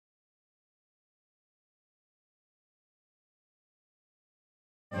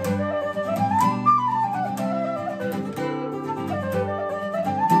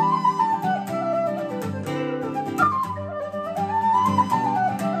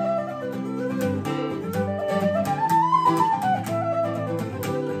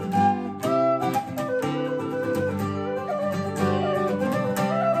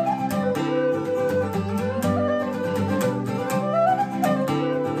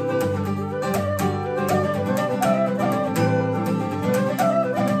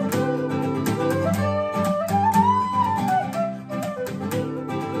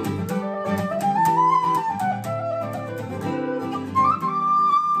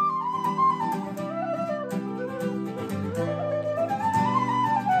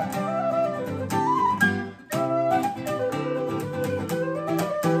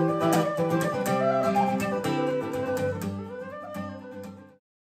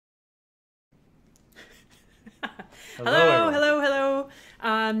Hello.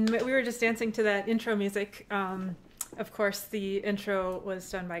 We were just dancing to that intro music. Of course, the intro was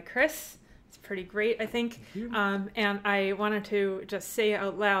done by Chris. It's pretty great, I think. And I wanted to just say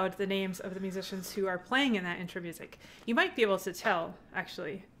out loud the names of the musicians who are playing in that intro music. You might be able to tell,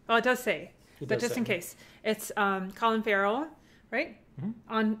 actually. Well, it does say, but just in case. It's Colin Farrell, right?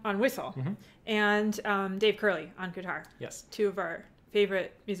 Mm-hmm. On whistle. Mm-hmm. And Dave Curley on guitar. Yes. Two of our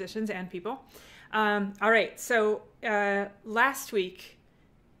favorite musicians and people. All right, so last week,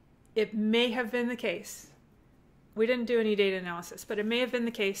 it may have been the case. We didn't do any data analysis, but it may have been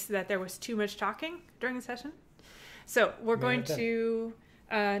the case that there was too much talking during the session. So we're going to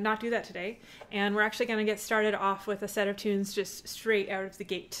not do that today, and we're actually going to get started off with a set of tunes just straight out of the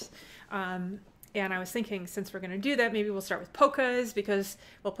gate. And I was thinking, since we're going to do that, maybe we'll start with polkas, because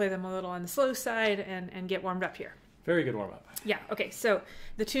we'll play them a little on the slow side and get warmed up here. Very good warm-up. Yeah, okay, so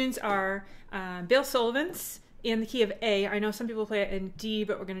the tunes are Bill Sullivan's in the key of A. I know some people play it in D,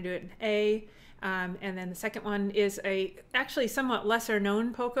 but we're going to do it in A. And then the second one is a actually somewhat lesser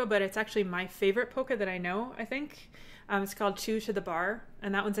known polka, but it's actually my favorite polka that I know, I think. It's called Two to the Bar,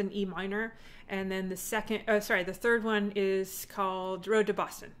 and that one's in E minor. And then the third one is called Road to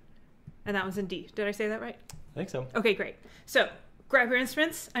Boston, and that one's in D. Did I say that right? I think so. Okay, great. So grab your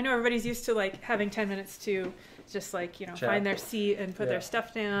instruments. I know everybody's used to like having 10 minutes to just like, you know, chat. Find their seat and put their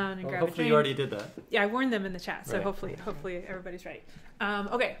stuff down and grab a drink. Hopefully you already did that. Yeah, I warned them in the chat, so hopefully everybody's right.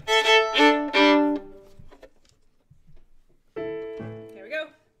 Okay. There we go.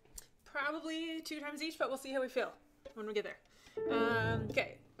 Probably 2 times each, but we'll see how we feel when we get there.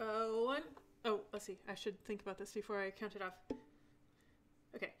 Okay. One. Oh, let's see. I should think about this before I count it off.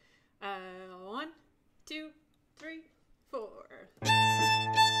 Okay. 1, 2, 3, 4.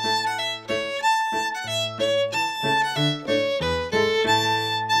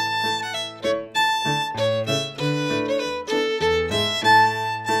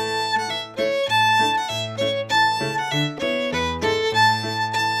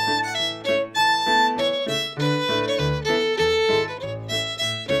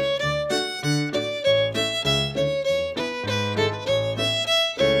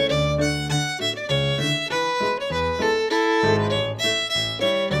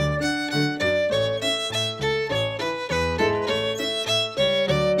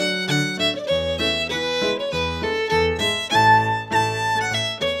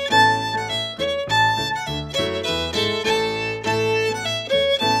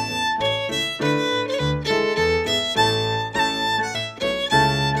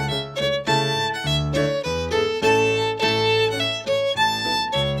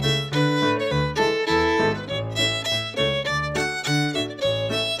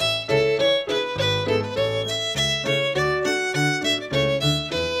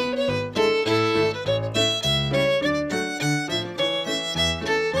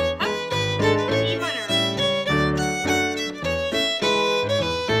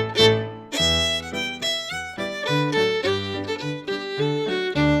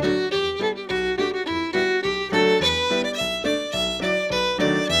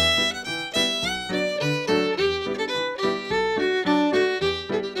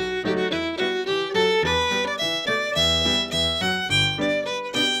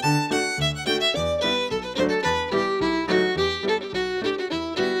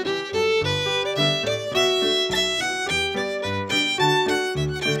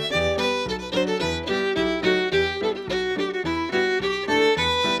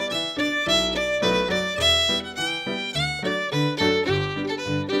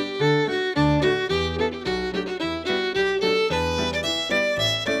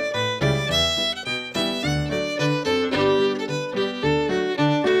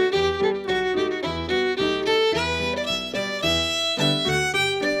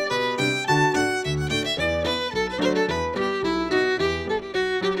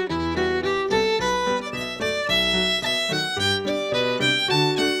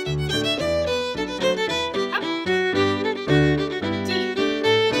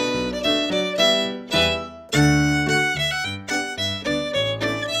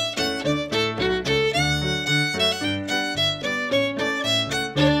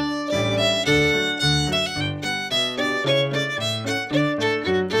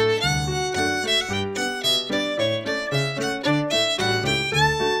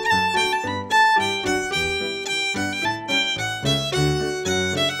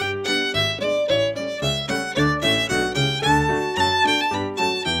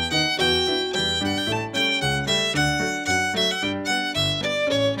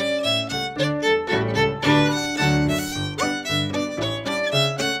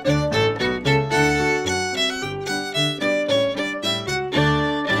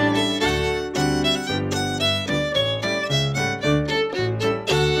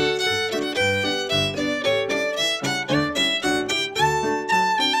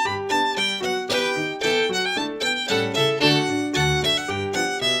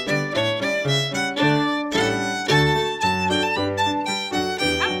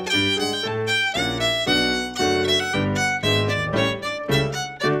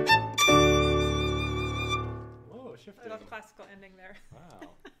 ending there.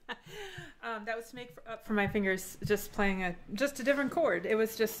 Wow. That was to make up for my fingers just playing just a different chord. It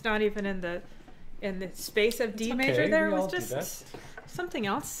was just not even in the space of D major there. It was just something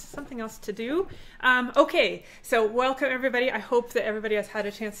else to do. Okay, so welcome everybody. I hope that everybody has had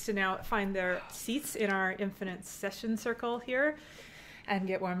a chance to now find their seats in our infinite session circle here and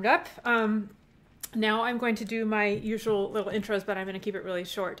get warmed up. Now I'm going to do my usual little intros, but I'm going to keep it really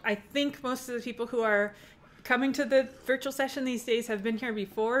short. I think most of the people who are coming to the virtual session these days have been here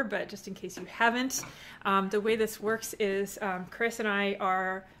before, but just in case you haven't, the way this works is Chris and I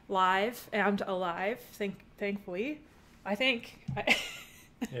are live and alive, thankfully. I think.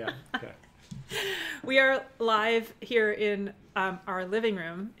 Yeah, okay. We are live here in our living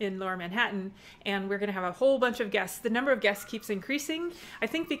room in Lower Manhattan, and we're going to have a whole bunch of guests. The number of guests keeps increasing. I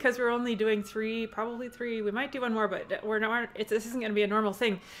think because we're only doing probably three. We might do one more, but this isn't going to be a normal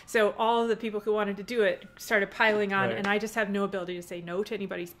thing. So all of the people who wanted to do it started piling on, and I just have no ability to say no to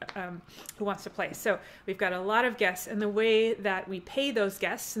anybody who wants to play. So we've got a lot of guests, and the way that we pay those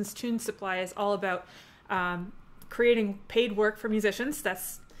guests, since Tune Supply is all about creating paid work for musicians,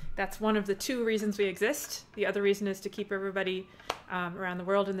 that's one of the two reasons we exist. The other reason is to keep everybody around the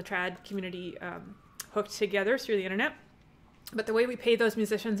world in the trad community hooked together through the internet. But the way we pay those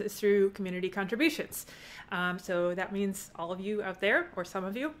musicians is through community contributions. So that means all of you out there, or some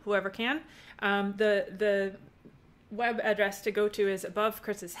of you, whoever can. The web address to go to is above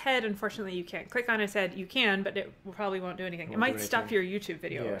Chris's head. Unfortunately, you can't click on his head. You can, but it probably won't do anything. It might stop your YouTube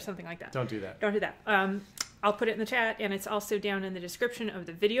video or something like that. Don't do that. Don't do that. I'll put it in the chat, and it's also down in the description of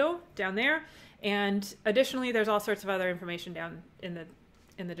the video down there. And additionally, there's all sorts of other information down in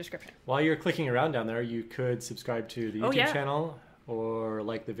the description. While you're clicking around down there, you could subscribe to the YouTube channel or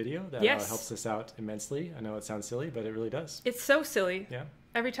like the video. That helps us out immensely. I know it sounds silly, but it really does. It's so silly. Yeah.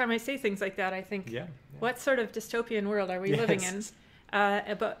 Every time I say things like that, I think, what sort of dystopian world are we living in?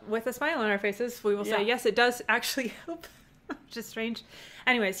 But with a smile on our faces, we will say, yes, it does actually help. Which is strange.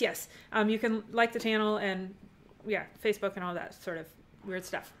 Anyways, yes, you can like the channel and Facebook and all that sort of weird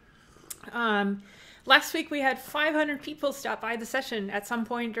stuff. Last week we had 500 people stop by the session at some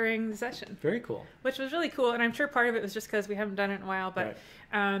point during the session. Very cool. Which was really cool, and I'm sure part of it was just because we haven't done it in a while. But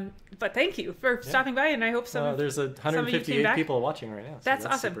but thank you for stopping by, and I hope there's 158 people watching right now. So that's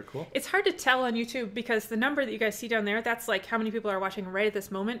awesome. Super cool. It's hard to tell on YouTube because the number that you guys see down there, that's like how many people are watching right at this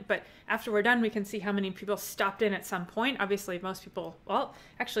moment. But after we're done, we can see how many people stopped in at some point. Obviously, most people,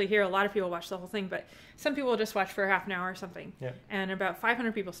 actually here a lot of people watch the whole thing, but some people just watch for half an hour or something. Yeah. And about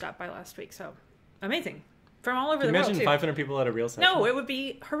 500 people stopped by last week, so amazing. From all over the world, imagine 500 people at a real session? No, it would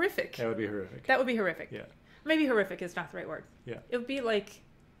be horrific. That would be horrific. That would be horrific. Yeah. Maybe horrific is not the right word. Yeah. It would be like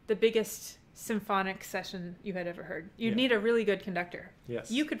the biggest symphonic session you had ever heard. You'd need a really good conductor.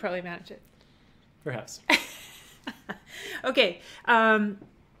 Yes. You could probably manage it. Perhaps. Okay.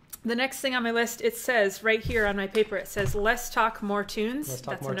 The next thing on my list, it says right here on my paper, it says less talk, more tunes.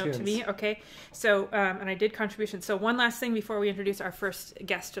 That's a note to me. Okay. So, and I did contributions. So one last thing before we introduce our first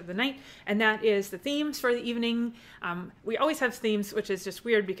guest of the night, and that is the themes for the evening. We always have themes, which is just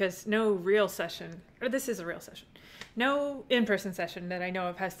weird because no real session, or this is a real session, no in-person session that I know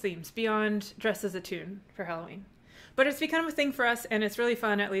of has themes beyond Dress as a Tune for Halloween. But it's become a thing for us, and it's really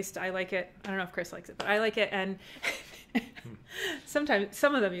fun. At least I like it. I don't know if Chris likes it, but I like it. And sometimes,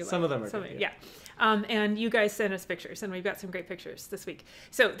 some of them you like. Some of them are good, yeah. And you guys sent us pictures, and we've got some great pictures this week.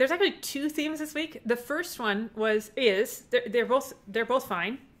 So there's actually two themes this week. The first one they're both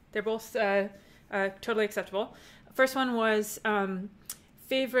fine. They're both totally acceptable. First one was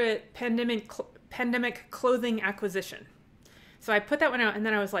favorite pandemic clothing acquisition. So I put that one out, and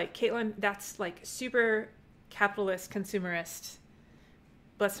then I was like, Caitlin, that's like super capitalist, consumerist.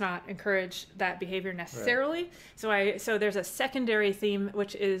 Let's not encourage that behavior necessarily. Right. So there's a secondary theme,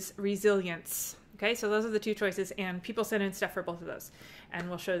 which is resilience. Okay, so those are the two choices, and people send in stuff for both of those, and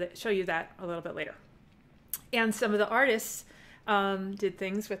we'll show you that a little bit later. And some of the artists did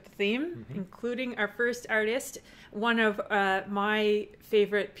things with the theme, including our first artist, one of my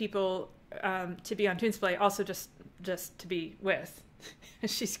favorite people to be on TuneSplay, also just to be with.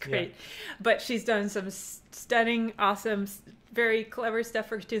 She's great, but she's done some stunning, awesome, very clever stuff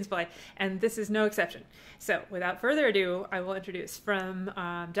for TuneSplay, and this is no exception. So without further ado, I will introduce from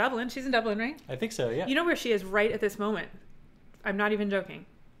Dublin. She's in Dublin, right? I think so, yeah. You know where she is right at this moment? I'm not even joking.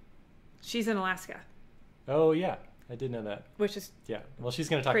 She's in Alaska. Oh, yeah. I did know that. Which is well, she's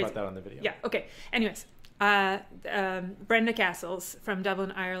going to talk about that on the video. Yeah, okay. Anyways, Brenda Castles from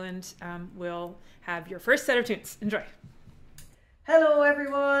Dublin, Ireland will have your first set of tunes. Enjoy. Hello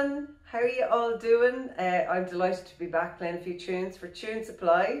everyone, how are you all doing? I'm delighted to be back playing a few tunes for Tune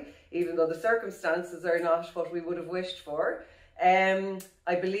Supply, even though the circumstances are not what we would have wished for.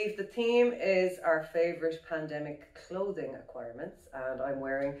 I believe the theme is our favourite pandemic clothing acquirements, and I'm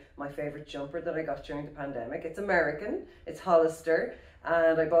wearing my favourite jumper that I got during the pandemic. It's American, it's Hollister,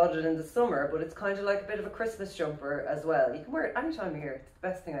 and I bought it in the summer, but it's kind of like a bit of a Christmas jumper as well. You can wear it anytime of year. It's the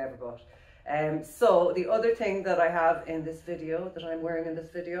best thing I ever bought. So the other thing that I have in this video, that I'm wearing in this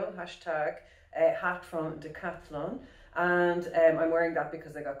video, hashtag hat from Decathlon, and I'm wearing that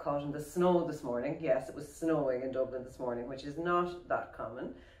because I got caught in the snow this morning. Yes, it was snowing in Dublin this morning, which is not that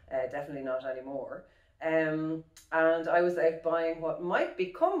common, definitely not anymore. And I was out buying what might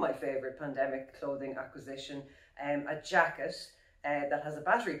become my favourite pandemic clothing acquisition, a jacket that has a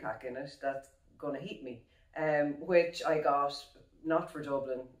battery pack in it that's going to heat me, which I got not for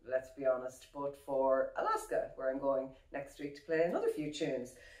Dublin, let's be honest, but for Alaska, where I'm going next week to play another few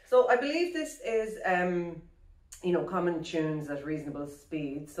tunes. So I believe this is, you know, common tunes at reasonable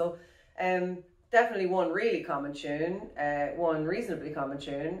speed. So definitely one really common tune, one reasonably common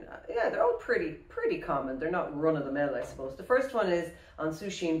tune. Yeah, they're all pretty common. They're not run-of-the-mill, I suppose. The first one is on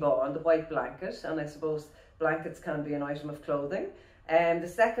Sushin Bawn, the white blanket, and I suppose blankets can be an item of clothing.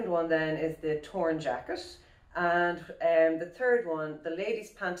 The second one then is the torn jacket. And the third one, the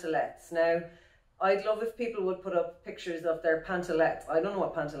ladies' pantalettes. Now, I'd love if people would put up pictures of their pantalettes. I don't know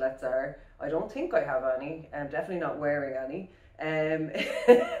what pantalettes are. I don't think I have any. I'm definitely not wearing any.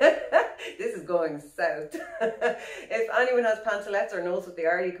 This is going south. If anyone has pantalettes or knows what they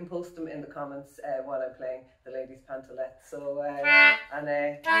are, you can post them in the comments while I'm playing the ladies' pantalettes. So,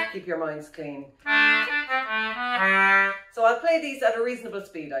 keep your minds clean. So I'll play these at a reasonable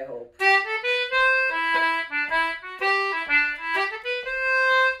speed, I hope.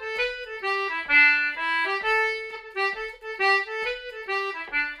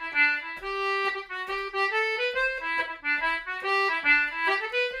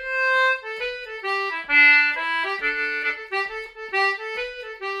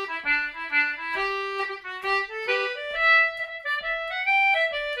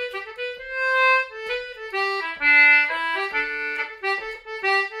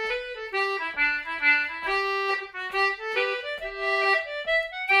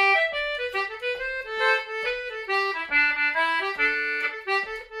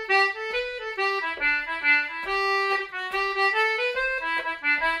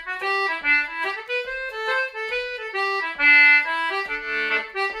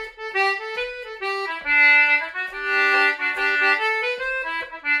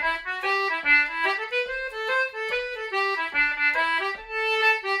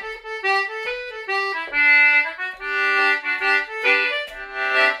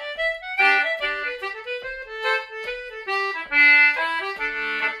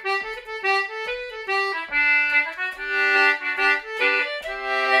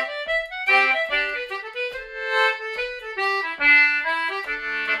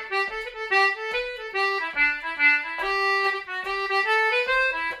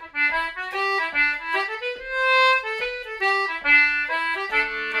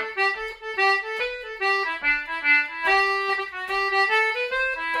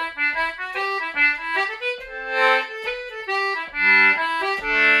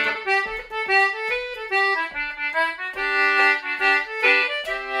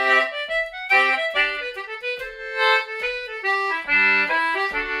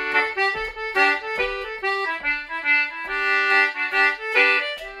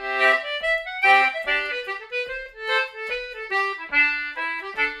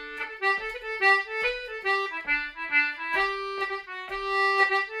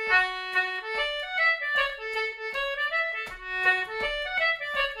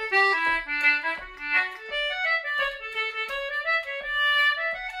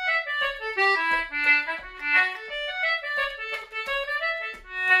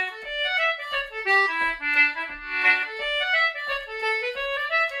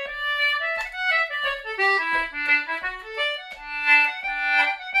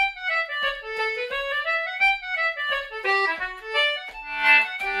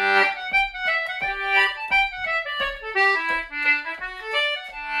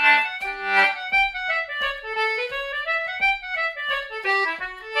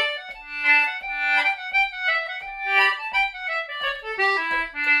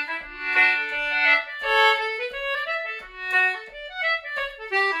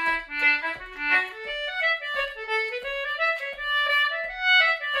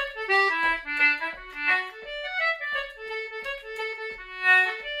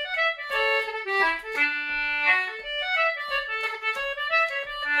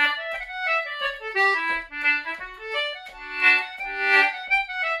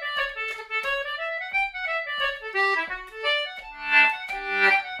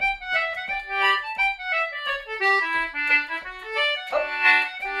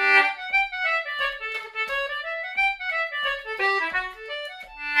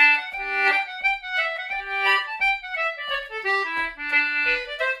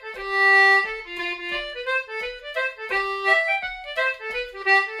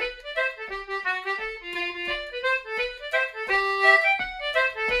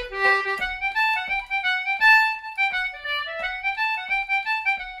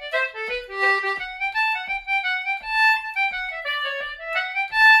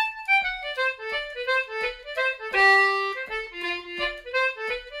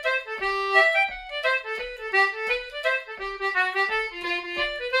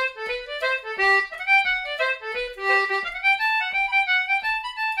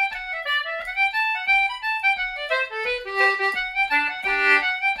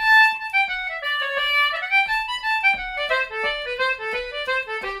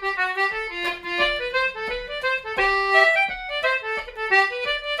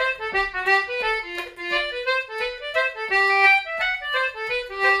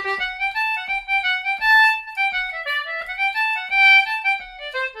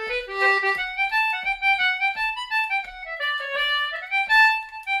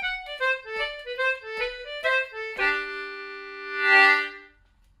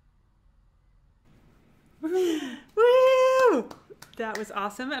 That was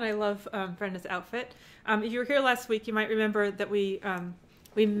awesome, and I love Brenda's outfit. If you were here last week, you might remember that we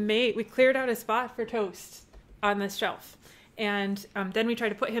cleared out a spot for Toast on this shelf, and then we tried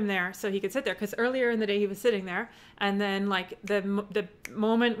to put him there so he could sit there, because earlier in the day he was sitting there, and then like the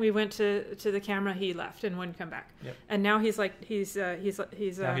moment we went to the camera, he left and wouldn't come back. Yep. And now he's now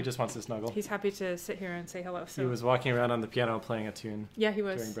he just wants to snuggle. He's happy to sit here and say hello. So he was walking around on the piano playing a tune. Yeah, he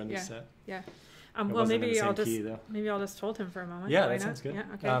was during Brenda's set. Yeah. Well, maybe I'll just hold him for a moment. Yeah, that sounds good. Yeah,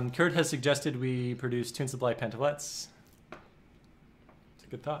 okay. Kurt has suggested we produce Tune Supply pantalettes. It's a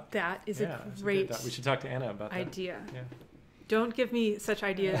good thought. That is a great thought. We should talk to Anna about that idea. Yeah. Don't give me such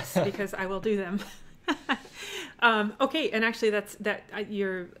ideas because I will do them. Okay, and actually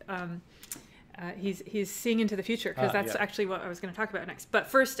he's seeing into the future, because that's actually what I was going to talk about next. But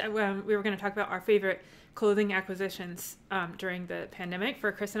first, we were going to talk about our favorite clothing acquisitions during the pandemic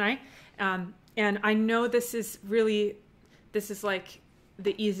for Chris and I. And I know this is like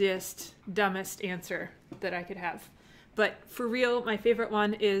the easiest, dumbest answer that I could have. But for real, my favorite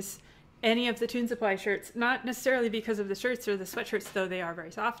one is any of the Tune Supply shirts, not necessarily because of the shirts or the sweatshirts, though they are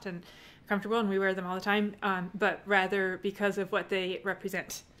very soft and comfortable and we wear them all the time, but rather because of what they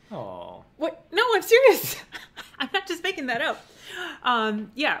represent. Oh. What? No, I'm serious. I'm not just making that up.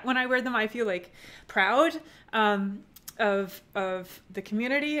 When I wear them, I feel like proud of the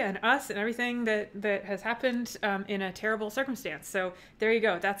community and us and everything that has happened in a terrible circumstance. So there you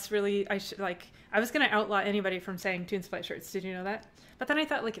go. That's really, I was going to outlaw anybody from saying Tune Supply shirts. Did you know that? But then I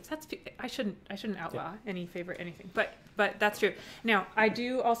thought, like, if that's, I shouldn't outlaw any favorite anything. But that's true. Now, I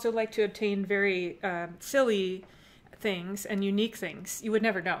do also like to obtain very silly things and unique things. You would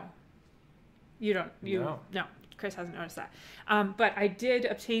never know. No. Chris hasn't noticed that. But I did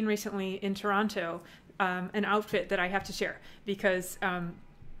obtain recently in Toronto an outfit that I have to share, because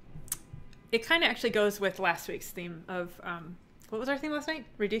it kind of actually goes with last week's theme of what was our theme last night?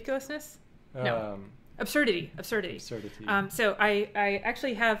 Ridiculousness? No. Absurdity. So I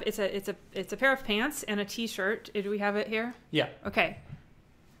actually have it's a pair of pants and a t-shirt. Do we have it here? Yeah. Okay.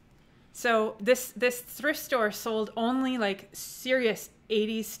 So this thrift store sold only like serious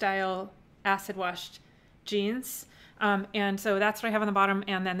 80s style acid washed jeans. And so that's what I have on the bottom,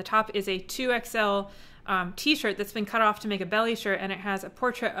 and then the top is a 2XL t-shirt that's been cut off to make a belly shirt, and it has a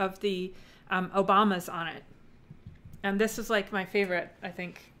portrait of the Obamas on it. And this is like my favorite, I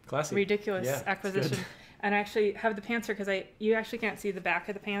think. Classic. Ridiculous acquisition. And I actually have the pants here because you actually can't see the back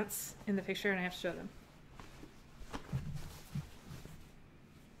of the pants in the picture, and I have to show them.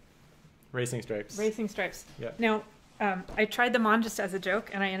 Racing stripes. Yeah. Now, I tried them on just as a joke,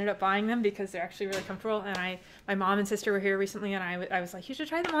 and I ended up buying them because they're actually really comfortable. And my mom and sister were here recently, and I was like, you should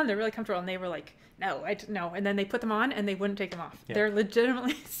try them on. They're really comfortable. And they were like, no. And then they put them on, and they wouldn't take them off. Yeah. They're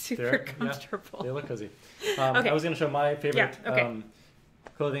legitimately super comfortable. Yeah, they look cozy. Okay. I was going to show my favorite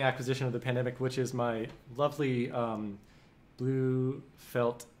clothing acquisition of the pandemic, which is my lovely blue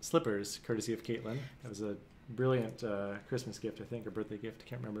felt slippers, courtesy of Caitlin. That was a brilliant Christmas gift, I think, or birthday gift. I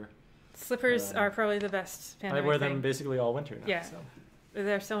can't remember. Slippers are probably the best pandemic I wear them basically all winter now. Yeah, so.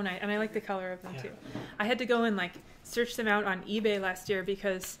 They're so nice, and I like the color of them too. I had to go and search them out on eBay last year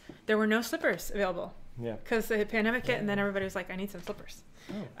because there were no slippers available. Yeah. Because the pandemic hit, and then everybody was like, I need some slippers.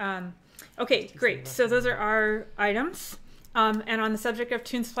 Oh. Okay, great. So those are our items. And on the subject of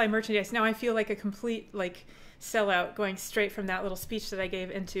Tune Supply merchandise, now I feel like a complete sellout going straight from that little speech that I gave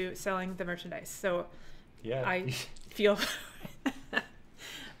into selling the merchandise. So I feel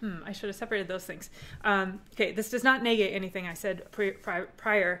I should have separated those things. Okay, this does not negate anything I said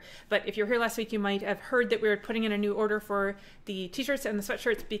prior, but if you were here last week, you might have heard that we were putting in a new order for the t-shirts and the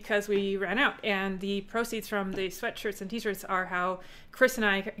sweatshirts because we ran out, and the proceeds from the sweatshirts and t-shirts are how Chris and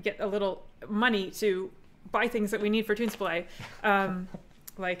I get a little money to buy things that we need for Tune Supply,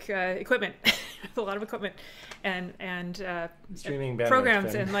 like equipment, a lot of equipment, and streaming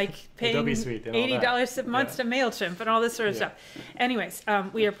programs, and paying $80 a month to MailChimp and all this sort of stuff. Anyways,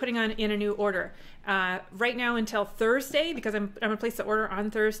 we are putting in a new order right now until Thursday, because I'm going to place the order on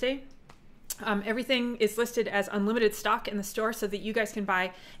Thursday. Everything is listed as unlimited stock in the store so that you guys can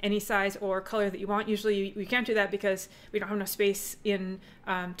buy any size or color that you want. Usually we can't do that because we don't have enough space in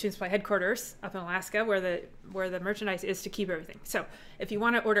Tune Supply headquarters up in Alaska where the merchandise is to keep everything. So if you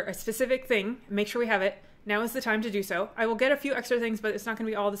want to order a specific thing, make sure we have it. Now is the time to do so. I will get a few extra things, but it's not going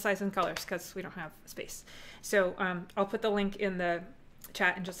to be all the sizes and colors because we don't have space. So I'll put the link in the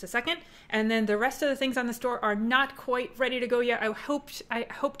chat in just a second, and then the rest of the things on the store are not quite ready to go yet. I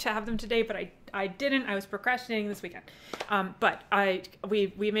hoped to have them today, but I didn't. I was procrastinating this weekend. But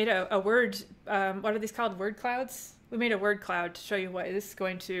we made a word. What are these called? Word clouds. We made a word cloud to show you what is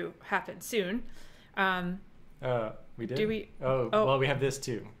going to happen soon. We did? Do we? Oh, well, we have this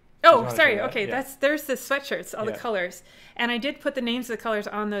too. Oh, sorry. Okay, yeah. there's the sweatshirts, all the Yeah. colors. And I did put the names of the colors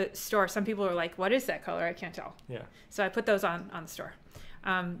on the store. Some people were like, what is that color? I can't tell. Yeah. So I put those on the store.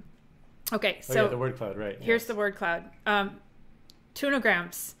 Okay, Oh, so yeah, the word cloud, right. here's yes. the word cloud.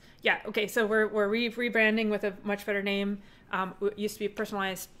 Tunograms. Yeah, okay, so we're rebranding with a much better name. What used to be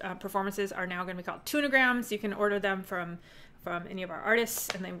personalized performances are now going to be called tunograms. You can order them from any of our artists,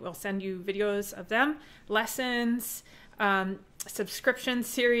 and they will send you videos of them, lessons, subscription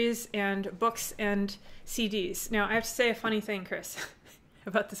series, and books and CDs. Now, I have to say a funny thing, Chris,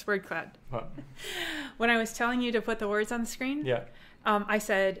 about this word cloud. What? When I was telling you to put the words on the screen, Yeah. I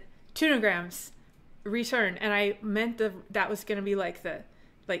said tunograms, return, and I meant that was going to be like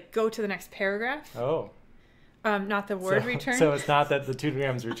go to the next paragraph. Oh. Not the word return. So it's not that the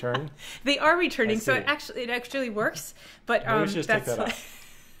tunograms return? They are returning, so see. it actually works. But Maybe we should just take that's that off.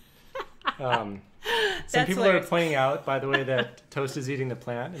 Some That's people hilarious. are pointing out, by the way, that Toast is eating the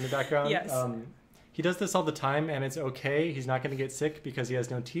plant in the background. Yes. He does this all the time, and it's okay. He's not going to get sick because he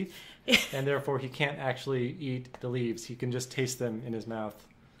has no teeth, and therefore he can't actually eat the leaves. He can just taste them in his mouth.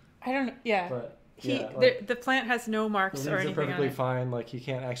 I don't know. Yeah. But The plant has no the marks leaves or are anything perfectly on it. fine. Like, he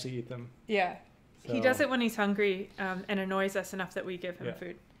can't actually eat them. Yeah. He So- does it when he's hungry and annoys us enough that we give him Yeah.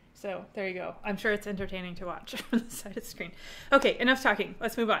 food. So there you go. I'm sure it's entertaining to watch from the side of the screen. Okay, enough talking.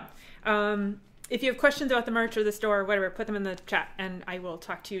 Let's move on. If you have questions about the merch or the store or whatever, put them in the chat, and I will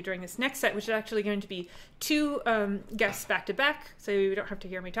talk to you during this next set, which is actually going to be 2 guests back to back, so you don't have to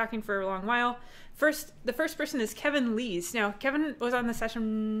hear me talking for a long while. The first person is Kevin Lees. Now, Kevin was on the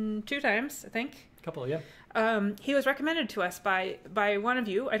session 2 times, I think. A couple, yeah. He was recommended to us by one of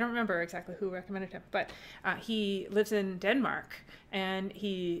you. I don't remember exactly who recommended him, but he lives in Denmark, and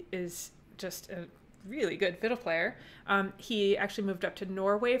he is just a really good fiddle player. He actually moved up to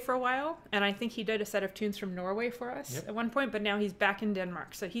Norway for a while, and I think he did a set of tunes from Norway for us at one point, but now he's back in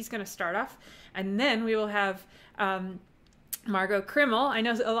Denmark. So he's going to start off, and then we will have Margot Krimmel. I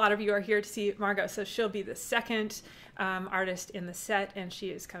know a lot of you are here to see Margot, so she'll be the second artist in the set, and she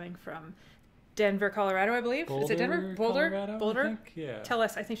is coming from Denver, Colorado, I believe. Is it Denver? Boulder? Colorado, Boulder? I think? Yeah. Tell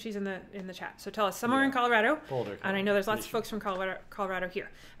us. I think she's in the chat. So tell us somewhere in Colorado. Boulder. And I know there's lots of folks from Colorado here.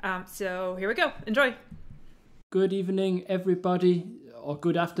 So here we go. Enjoy. Good evening, everybody, or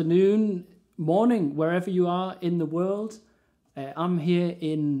good afternoon, morning, wherever you are in the world. I'm here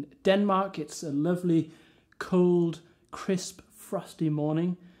in Denmark. It's a lovely, cold, crisp, frosty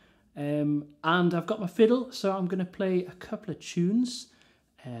morning. And I've got my fiddle, so I'm going to play a couple of tunes.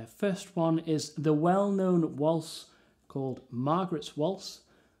 First one is the well-known waltz called Margaret's Waltz,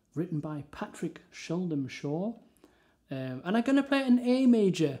 written by Patrick Shuldham Shaw. And I'm going to play it in A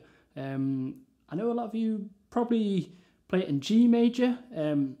major. I know a lot of you probably play it in G major.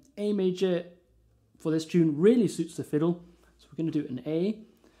 A major for this tune really suits the fiddle, so we're going to do it in A.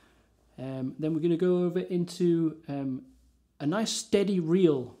 Then we're going to go over into a nice steady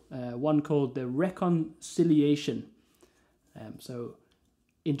reel, one called the Reconciliation. So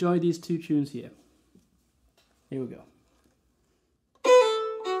enjoy these 2 tunes here. Here we go.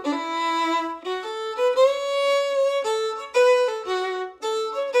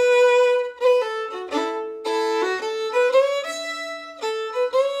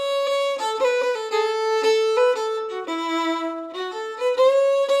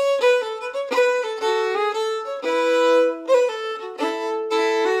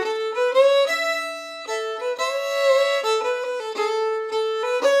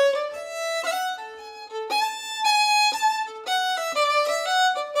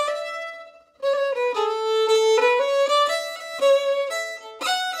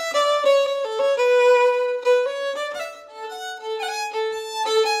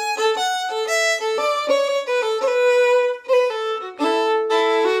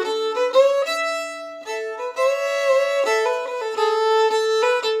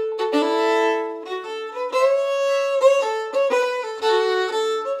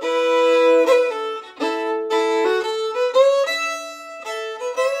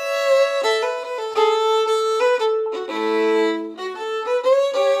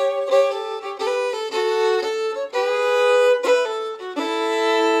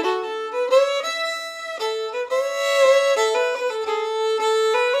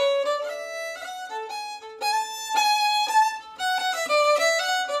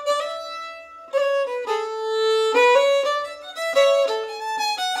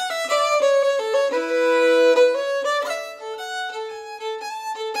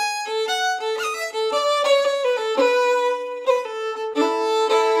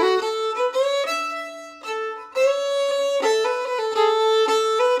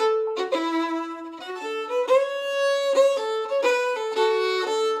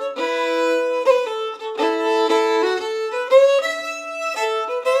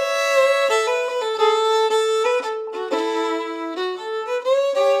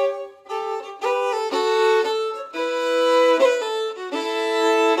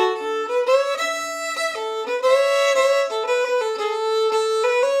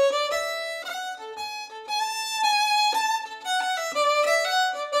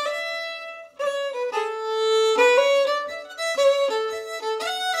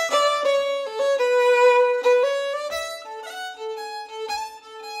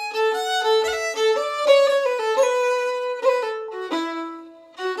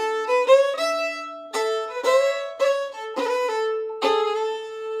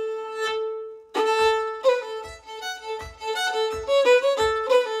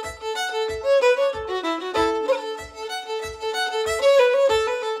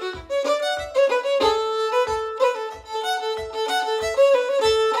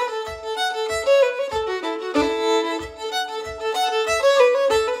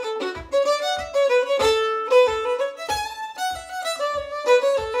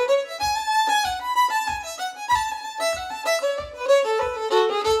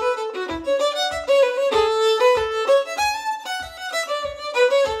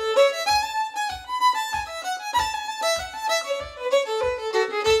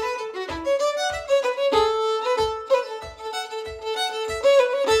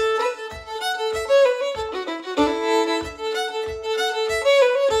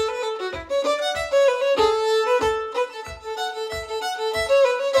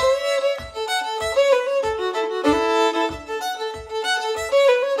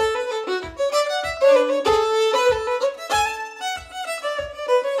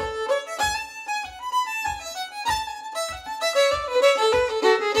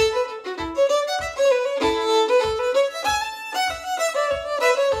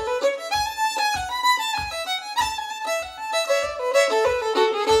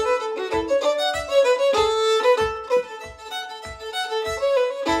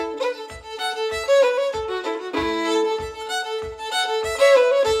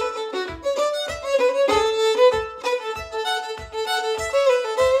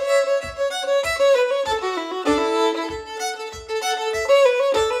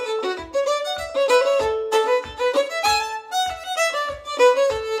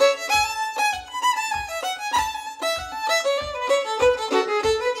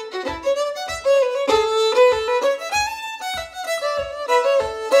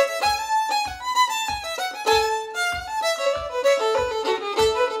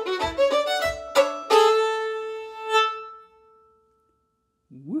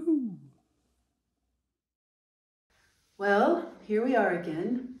 we are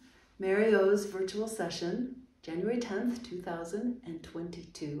again, Mary O's virtual session, January 10th,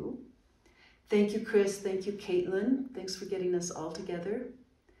 2022. Thank you, Chris. Thank you, Caitlin. Thanks for getting us all together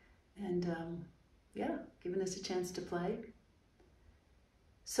and giving us a chance to play.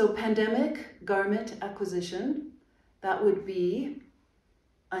 So pandemic garment acquisition, that would be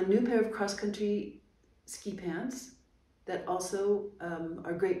a new pair of cross-country ski pants that also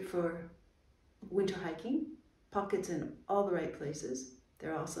are great for winter hiking, pockets in all the right places.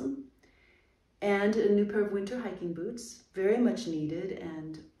 They're awesome. And a new pair of winter hiking boots, very much needed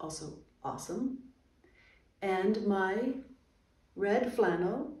and also awesome. And my red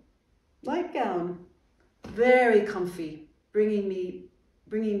flannel nightgown, very comfy, bringing me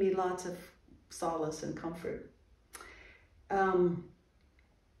lots of solace and comfort.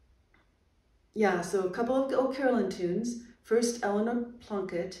 So a couple of old Carolyn tunes. First, Eleanor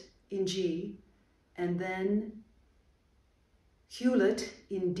Plunkett in G, and then Hewlett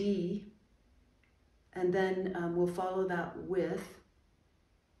in D, and then we'll follow that with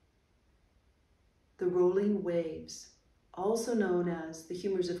The Rolling Waves, also known as the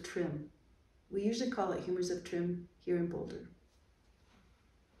Humors of Trim. We usually call it Humors of Trim here in Boulder.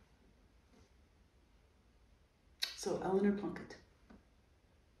 So Eleanor Plunkett.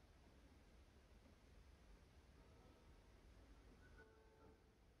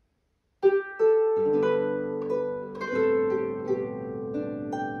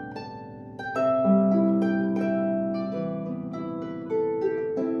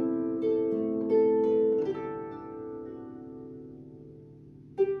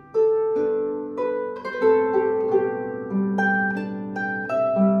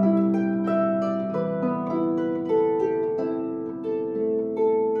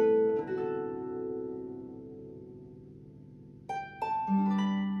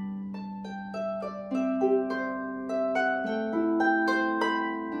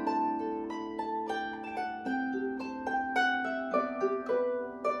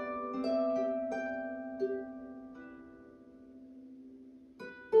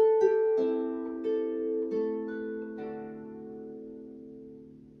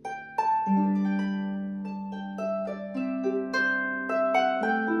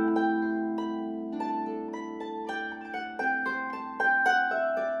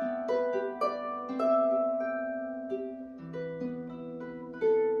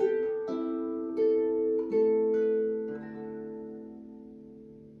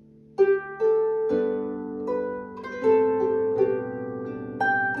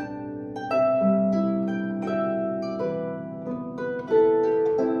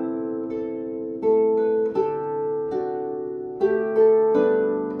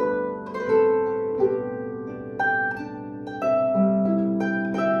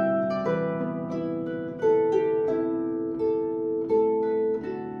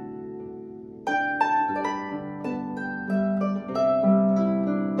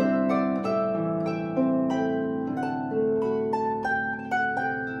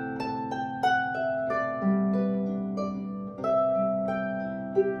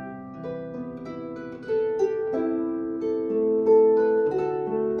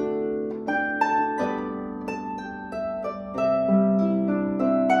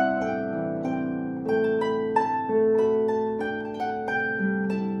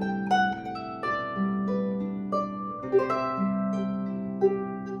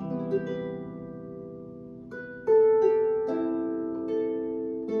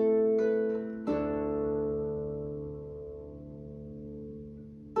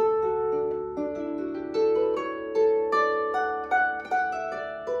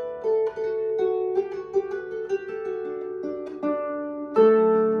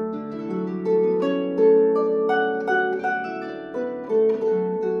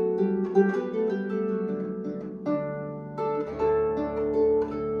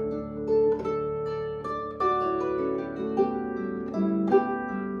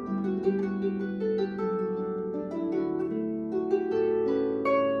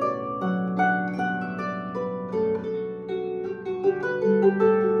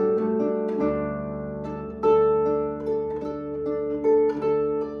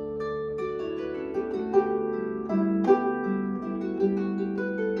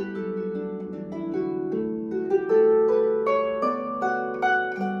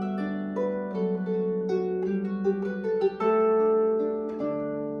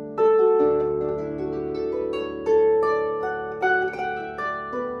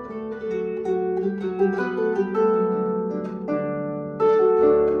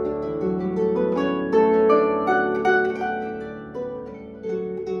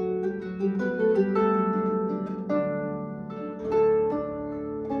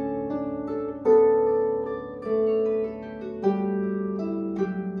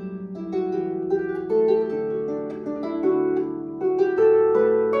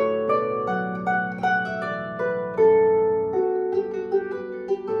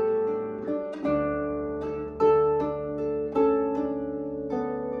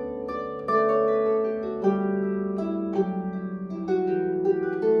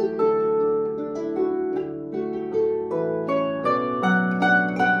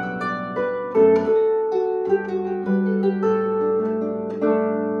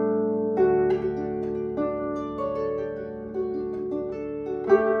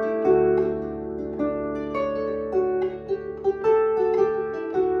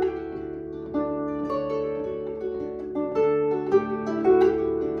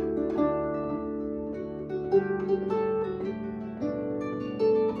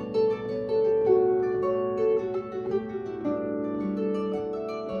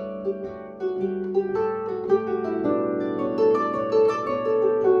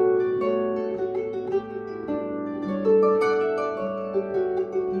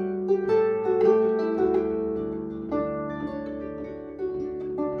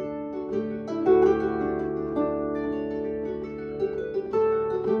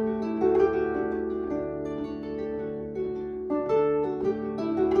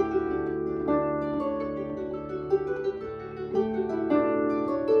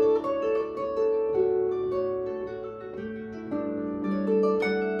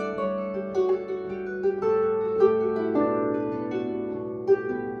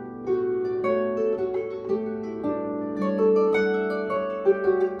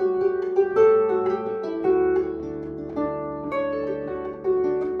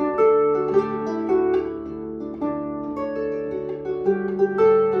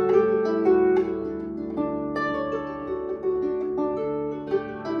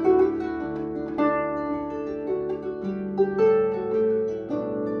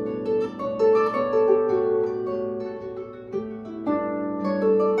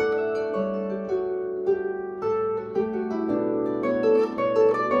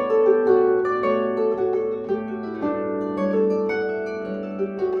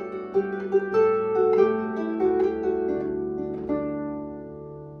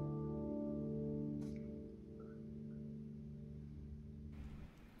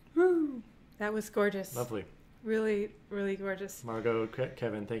 That was gorgeous. Lovely. Really, really gorgeous. Margot,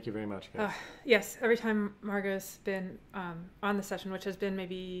 Kevin, thank you very much, guys. Yes, every time Margot's been on the session, which has been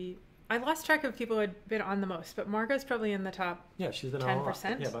maybe, I lost track of people who had been on the most, but Margot's probably in the top. Yeah, she's been 10%, on a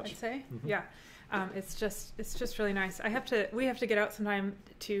lot. I'd say. Mm-hmm. Yeah. It's just really nice. We have to get out sometime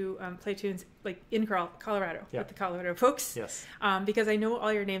to play tunes like in Colorado with the Colorado folks. Yes. Because I know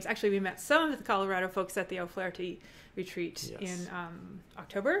all your names. Actually, we met some of the Colorado folks at the O'Flaherty retreat in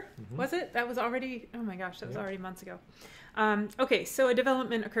October. Mm-hmm. Was it? That was already. Oh my gosh, that was already months ago. Okay, so a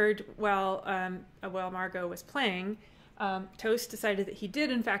development occurred while Margot was playing. Toast decided that he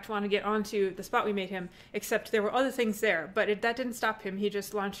did in fact want to get onto the spot we made him, except there were other things there, but that didn't stop him. He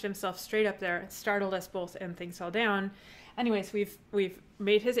just launched himself straight up there, startled us both, and things fell down. Anyways, we've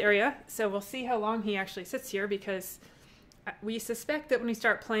made his area, so we'll see how long he actually sits here, because we suspect that when we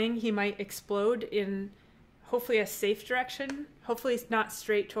start playing, he might explode in hopefully a safe direction, hopefully not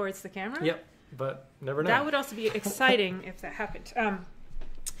straight towards the camera. Yep, but never know. That would also be exciting if that happened.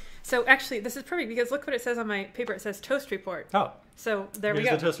 So actually, this is perfect because look what it says on my paper. It says Toast Report. Oh. So there we Here's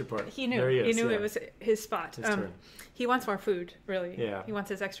go. the Toast Report. He knew. There he is, He knew it was his spot. His turn. He wants more food, really. Yeah. He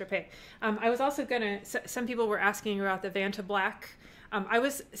wants his extra pay. I was also some people were asking about the Vanta Black.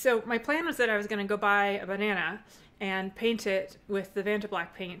 So my plan was that I was going to go buy a banana and paint it with the Vanta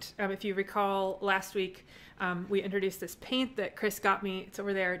Black paint. If you recall, last week we introduced this paint that Chris got me. It's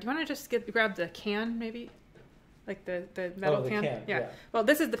over there. Do you want to just grab the can, maybe? Like the metal can? Yeah. Well,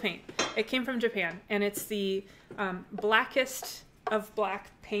 this is the paint. It came from Japan, and it's the blackest of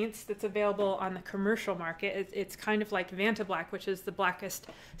black paints that's available on the commercial market. It's kind of like Vanta Black, which is the blackest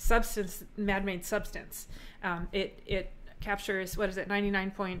substance, man-made substance. It captures,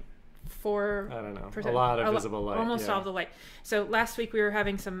 99.4%? I don't know. A lot of visible light. Almost all of the light. So last week we were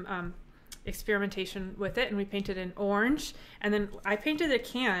having some experimentation with it, and we painted in orange, and then I painted a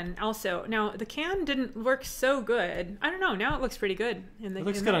can also. Now the can didn't work so good. I don't know, now it looks pretty good. It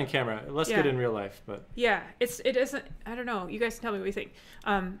looks good on camera, less good in real life, but yeah, it isn't. I don't know, you guys tell me what you think.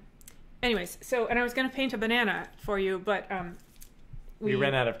 Anyways, so, and I was going to paint a banana for you, but we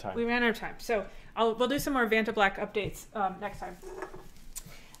ran out of time. So we'll do some more Vanta Black updates next time.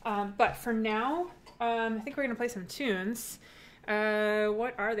 But for now, I think we're going to play some tunes.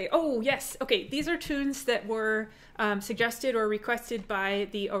 What are they? Oh, yes. Okay, these are tunes that were suggested or requested by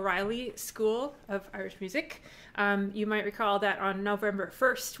the O'Reilly School of Irish Music. You might recall that on November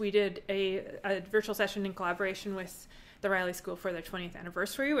 1st, we did a virtual session in collaboration with the O'Reilly School for their 20th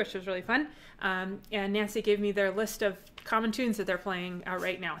anniversary, which was really fun. And Nancy gave me their list of common tunes that they're playing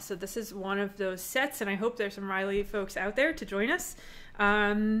right now. So this is one of those sets, and I hope there's some O'Reilly folks out there to join us.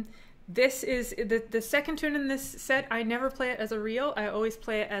 This is the second tune in this set. I never play it as a reel. I always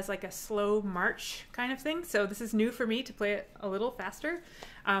play it as like a slow march kind of thing. So this is new for me to play it a little faster.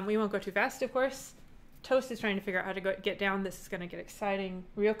 We won't go too fast, of course. Toast is trying to figure out how to get down. This is going to get exciting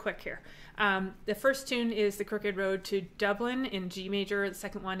real quick here. The first tune is The Crooked Road to Dublin in G major. The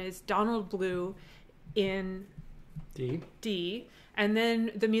second one is Donald Blue in D. And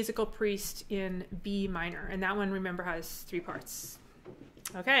then The Musical Priest in B minor. And that one, remember, has 3 parts.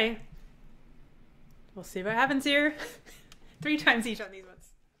 Okay. We'll see what happens here. 3 times each on these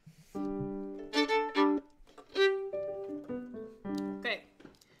ones. Okay.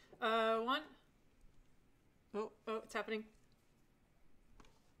 1. Oh, it's happening.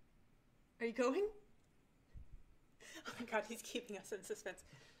 Are you going? Oh my god, he's keeping us in suspense.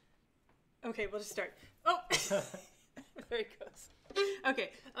 Okay, we'll just start. Oh! There he goes.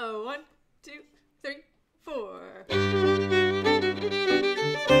 Okay. 1, 2, 3, 4.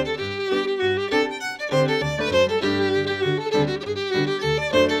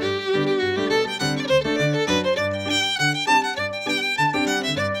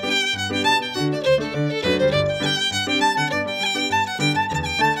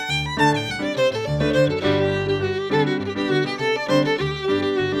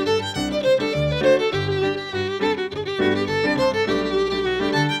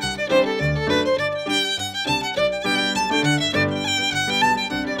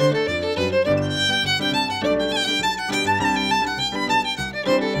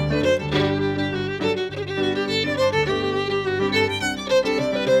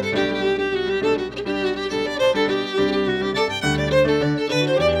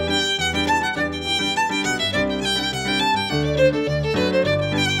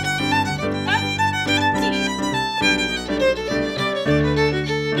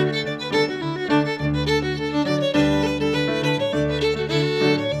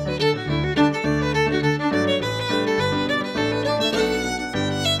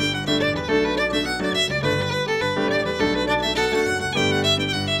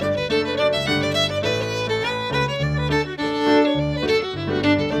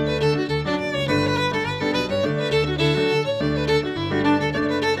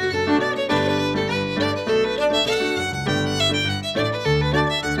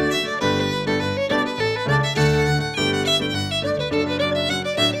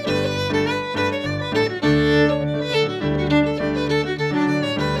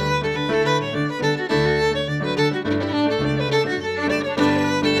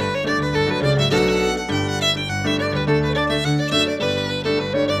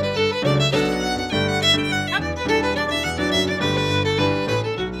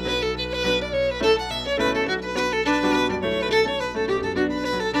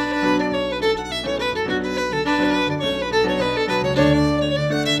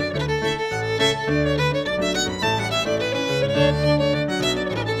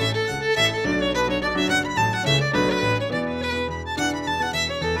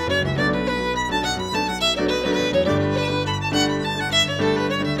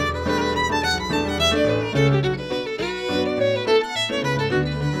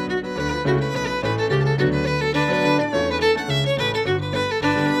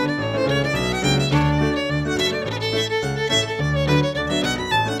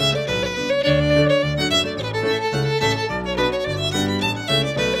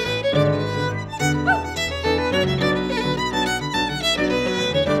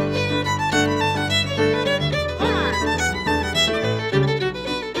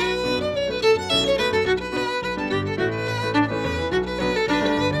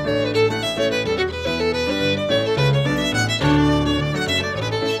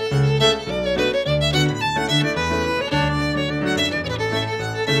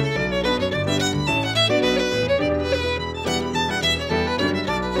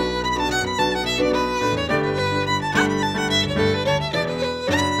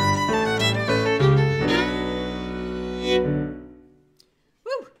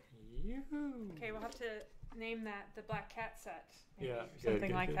 name that the Black Cat set. Maybe, Yeah, something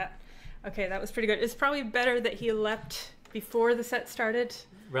good, like good. that. Okay, that was pretty good. It's probably better that he leapt before the set started,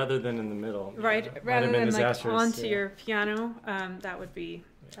 Rather than in the middle. right? Might have Rather been than like disastrous, onto yeah. your piano. That would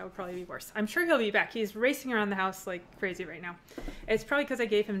probably be worse. I'm sure he'll be back. He's racing around the house like crazy right now. It's probably because I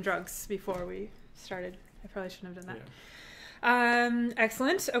gave him drugs before we started. I probably shouldn't have done that.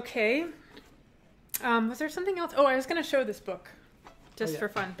 Excellent. Okay. Was there something else? Oh, I was going to show this book just for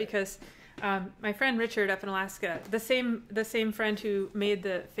fun because my friend Richard up in Alaska, the same friend who made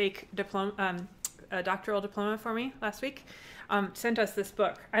the fake diploma, doctoral diploma for me last week, sent us this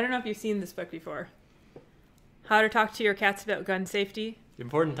book. I don't know if you've seen this book before. How to Talk to Your Cats About Gun Safety.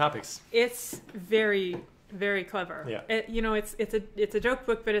 Important topics. It's very, very clever. Yeah. It's a joke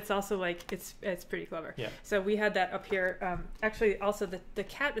book, but it's also like it's pretty clever. Yeah. So we had that up here. Actually, also the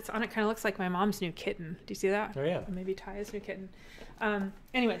cat that's on it kind of looks like my mom's new kitten. Do you see that? Oh yeah. Or maybe Ty's new kitten.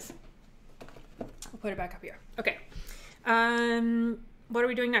 Anyways, we'll put it back up here. Okay. What are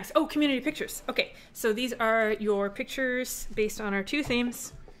we doing next? Oh, community pictures. Okay. So these are your pictures based on our 2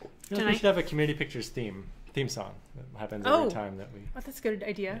 themes We tonight. should have a community pictures theme song that happens every time that we. Oh, that's a good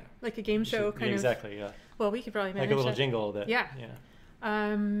idea. Yeah. Like a game show kind of. Exactly. Yeah. Well, we could probably manage Like a little that. jingle that. Yeah.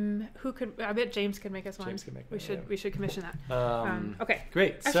 Yeah. Who could? I bet James could make us one. James could make we one, should. yeah. We should commission that. Okay.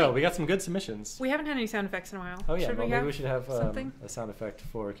 Great. So Actually- we got some good submissions. We haven't had any sound effects in a while. Oh yeah. Should Well, we maybe have we should have something? a sound effect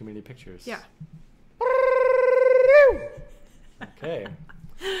for community pictures. Yeah. Okay.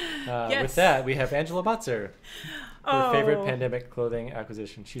 Yes. With that, we have Angela Botzer. Her Oh. favorite pandemic clothing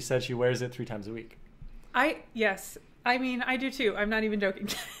acquisition. She said she wears it 3 times a week. Yes. I mean, I do too. I'm not even joking.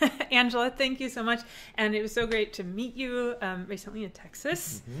 Angela, thank you so much. And it was so great to meet you recently in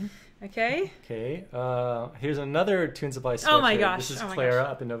Texas. Mm-hmm. Okay. Okay. Here's another Tune Supply sweatshirt. Oh my gosh. This is Oh my Clara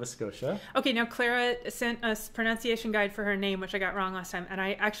gosh. up in Nova Scotia. Okay, now Clara sent us pronunciation guide for her name, which I got wrong last time. And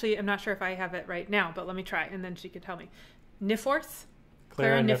I actually am not sure if I have it right now, but let me try. And then she could tell me. Niforth?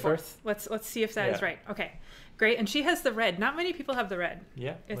 Clara Niforth. Let's see if that is Yeah. right. Okay. Great. And she has the red. Not many people have the red.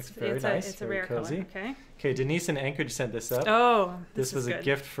 Yeah, It's looks very nice. It's a very rare cozy. color. Okay. Okay, Denise in Anchorage sent this up. Oh, This was is a good.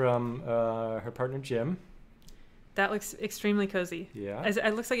 gift from her partner Jim. That looks extremely cozy. Yeah.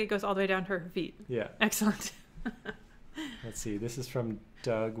 It looks like it goes all the way down to her feet. Yeah. Excellent. Let's see. This is from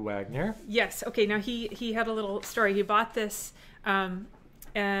Doug Wagner. Yes. Okay. Now he had a little story. He bought this, and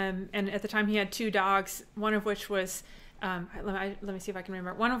at the time he had 2 dogs. One of which was, let me see if I can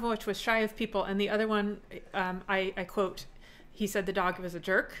remember. One of which was shy of people, and the other one, I quote, he said the dog was a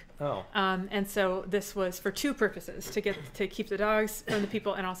jerk. Oh. And so this was for 2 purposes: to keep the dogs from the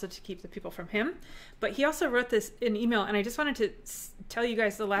people, and also to keep the people from him. But he also wrote this in email, and I just wanted to tell you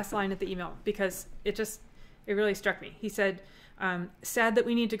guys the last line of the email because it really struck me. He said, "Sad that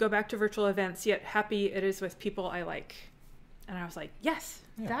we need to go back to virtual events, yet happy it is with people I like." And I was like, yes,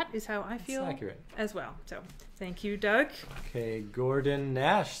 Yeah. that is how I feel accurate. as well. So thank you, Doug. Okay, Gordon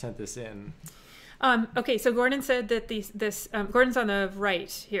Nash sent this in. Okay, so Gordon said that Gordon's on the right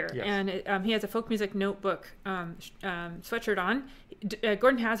here, Yes. and he has a folk music notebook sweatshirt on.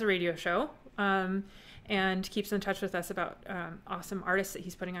 Gordon has a radio show and keeps in touch with us about awesome artists that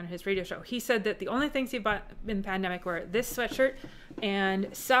he's putting on his radio show. He said that the only things he bought in the pandemic were this sweatshirt and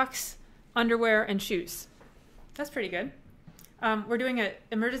socks, underwear, and shoes. That's pretty good. We're doing an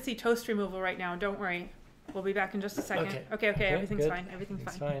emergency toast removal right now. Don't worry. We'll be back in just a second. Okay. Everything's good. fine.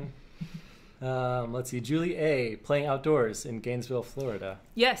 Everything's fine. Let's see. Julie A. playing outdoors in Gainesville, Florida.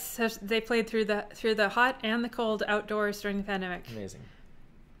 Yes, they played through the hot and the cold outdoors during the pandemic. Amazing.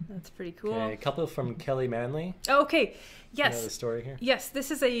 That's pretty cool. Okay, a couple from Kelly Manley. Oh, okay. You know the Yes. story here. Yes, this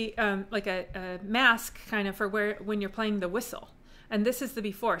is a mask kind of for when you're playing the whistle. And this is the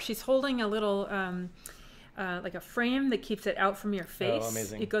before. She's holding a little like a frame that keeps it out from your face. Oh,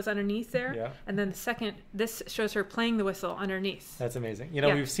 amazing. It goes underneath there. Yeah. And then this shows her playing the whistle underneath. That's amazing. You know,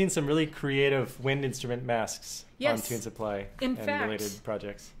 Yeah. we've seen some really creative wind instrument masks on Yes. Tune Supply In and fact, related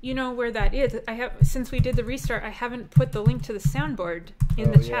projects. You know where that is. Since we did the restart, I haven't put the link to the soundboard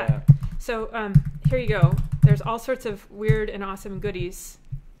in the chat. Yeah. So here you go. There's all sorts of weird and awesome goodies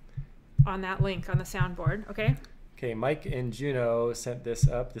on that link on the soundboard. Okay. Okay, Mike in Juneau sent this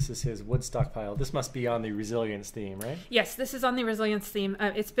up. This is his wood stockpile. This must be on the resilience theme, right? Yes, this is on the resilience theme.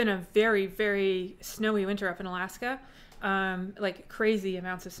 It's been a very, very snowy winter up in Alaska. Like crazy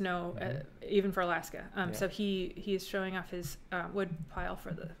amounts of snow, even for Alaska. So he is showing off his wood pile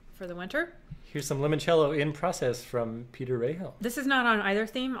for the winter. Here's some limoncello in process from Peter Rahill. This is not on either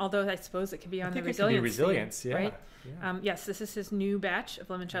theme, although I suppose it could be on the resilience. Resilience, theme, yeah. right? Yeah. Yes, this is his new batch of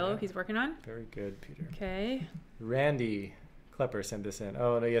limoncello he's working on. Very good, Peter. Okay. Randy Klepper sent this in.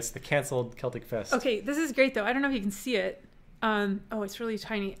 Oh, no, yes, the canceled Celtic Fest. Okay, this is great though. I don't know if you can see it. Oh, it's really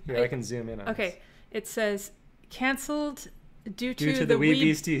tiny. Here, I can zoom in on Okay. this. It says, canceled due Due to the Wee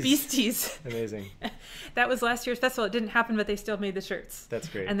Beasties. Beasties. Amazing. That was last year's festival. It didn't happen, but they still made the shirts. That's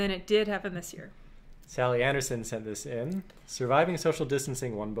great. And then it did happen this year. Sally Anderson sent this in. Surviving social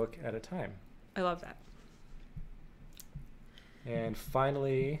distancing one book at a time. I love that. And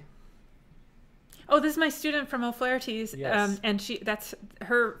finally... Oh, this is my student from O'Flaherty's. Yes. And that's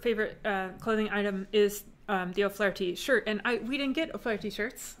her favorite clothing item is the O'Flaherty shirt. And we didn't get O'Flaherty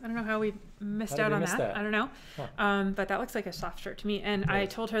shirts. I don't know how we missed out on that. I don't know. Huh. But that looks like a soft shirt to me. And I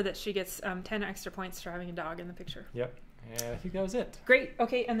told her that she gets 10 extra points for having a dog in the picture. Yep. And I think that was it. Great.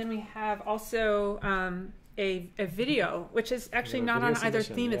 Okay. And then we have also a video, which is actually not on either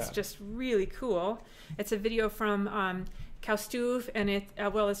theme. Yeah. It's just really cool. It's a video from Kaustuv, and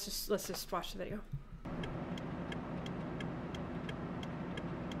let's just watch the video.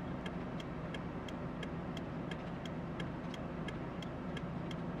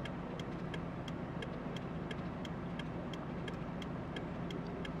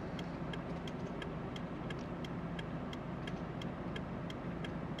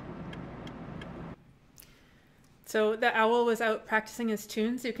 So the owl was out practicing his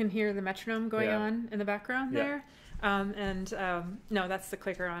tunes. You can hear the metronome going on in the background there. No, that's the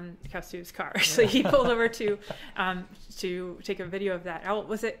clicker on Kaustuv's car. So he pulled over to take a video of that owl.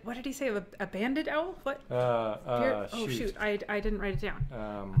 Was it, what did he say, a banded owl? What? Shoot. I didn't write it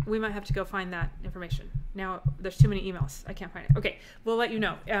down. We might have to go find that information. Now, there's too many emails. I can't find it. Okay, we'll let you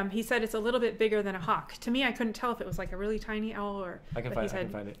know. He said it's a little bit bigger than a hawk. To me, I couldn't tell if it was like a really tiny owl or... I can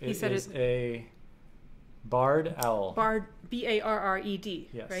find it. He said it's a barred owl. Barred, B-A-R-R-E-D,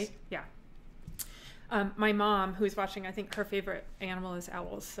 yes. Right? Yeah. My mom, who's watching, I think her favorite animal is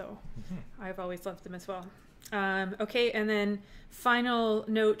owls, so I've always loved them as well. Okay, and then final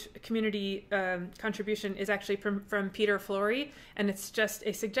note, community contribution is actually from Peter Flory, and it's just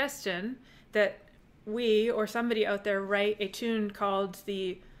a suggestion that we or somebody out there write a tune called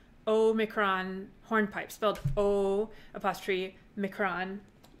the Omicron hornpipe, spelled O''Micron.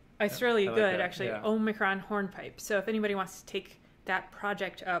 It's really good, actually. Yeah. Omicron hornpipe. So if anybody wants to take that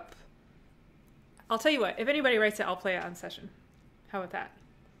project up, I'll tell you what. If anybody writes it, I'll play it on session. How about that?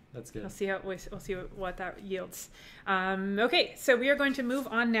 That's good. We'll see what that yields. Okay, so we are going to move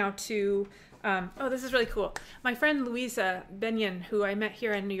on now to. This is really cool. My friend Louisa Bennion, who I met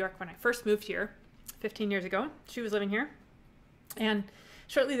here in New York when I first moved here, 15 years ago. She was living here, and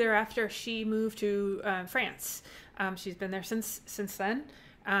shortly thereafter, she moved to France. She's been there since then.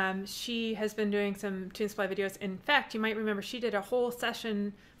 She has been doing some Tune Supply videos. In fact, you might remember she did a whole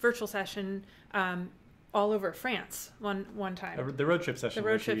virtual session, all over France one time. The road trip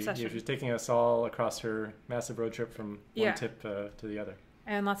session. She was taking us all across her massive road trip from one tip to the other.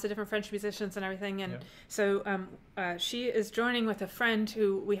 And lots of different French musicians and everything. And so she is joining with a friend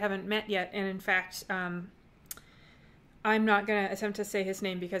who we haven't met yet. And in fact, I'm not going to attempt to say his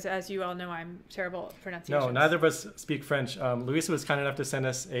name because, as you all know, I'm terrible at pronunciation. No, neither of us speak French. Louisa was kind enough to send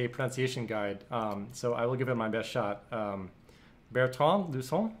us a pronunciation guide, so I will give it my best shot. Bertrand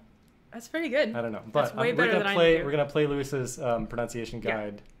Luçon? That's pretty good. I don't know, but we're going to play Louisa's pronunciation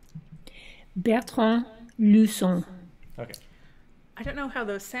guide. Bertrand Luçon. Okay. I don't know how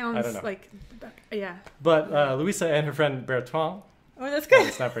those sounds like. Yeah. But Louisa and her friend Bertrand. Oh, that's good.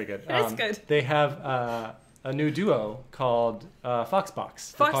 It's not very good. That's good. They have a new duo called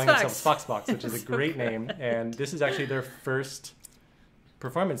Foxbox. They're calling themselves Foxbox, which is a great name. And this is actually their first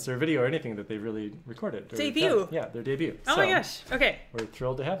performance or video or anything that they really recorded. Debut. Yeah, their debut. Oh my gosh. Okay. We're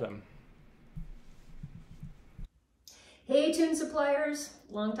thrilled to have them. Hey, tune suppliers.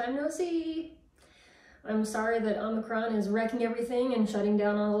 Long time no see. I'm sorry that Omicron is wrecking everything and shutting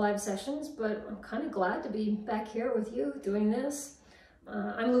down all the live sessions, but I'm kind of glad to be back here with you doing this.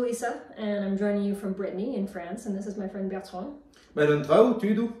 I'm Louisa, and I'm joining you from Brittany in France, and this is my friend Bertrand. Madame Trau, tu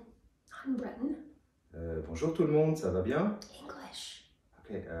es d'où? I'm Breton. Bonjour tout le monde, ça va bien? English.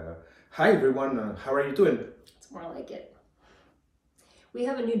 Okay, hi everyone, how are you doing? It's more like it. We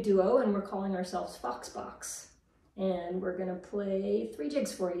have a new duo, and we're calling ourselves Foxbox. And we're gonna play 3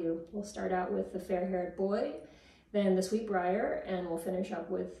 jigs for you. We'll start out with the fair-haired boy, then the sweetbriar, and we'll finish up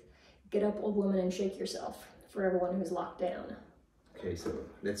with Get Up Old Woman and Shake Yourself for everyone who's locked down. Okay, so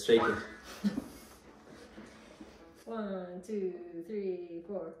let's shake it. 1, 2, 3,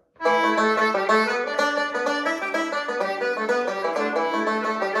 4.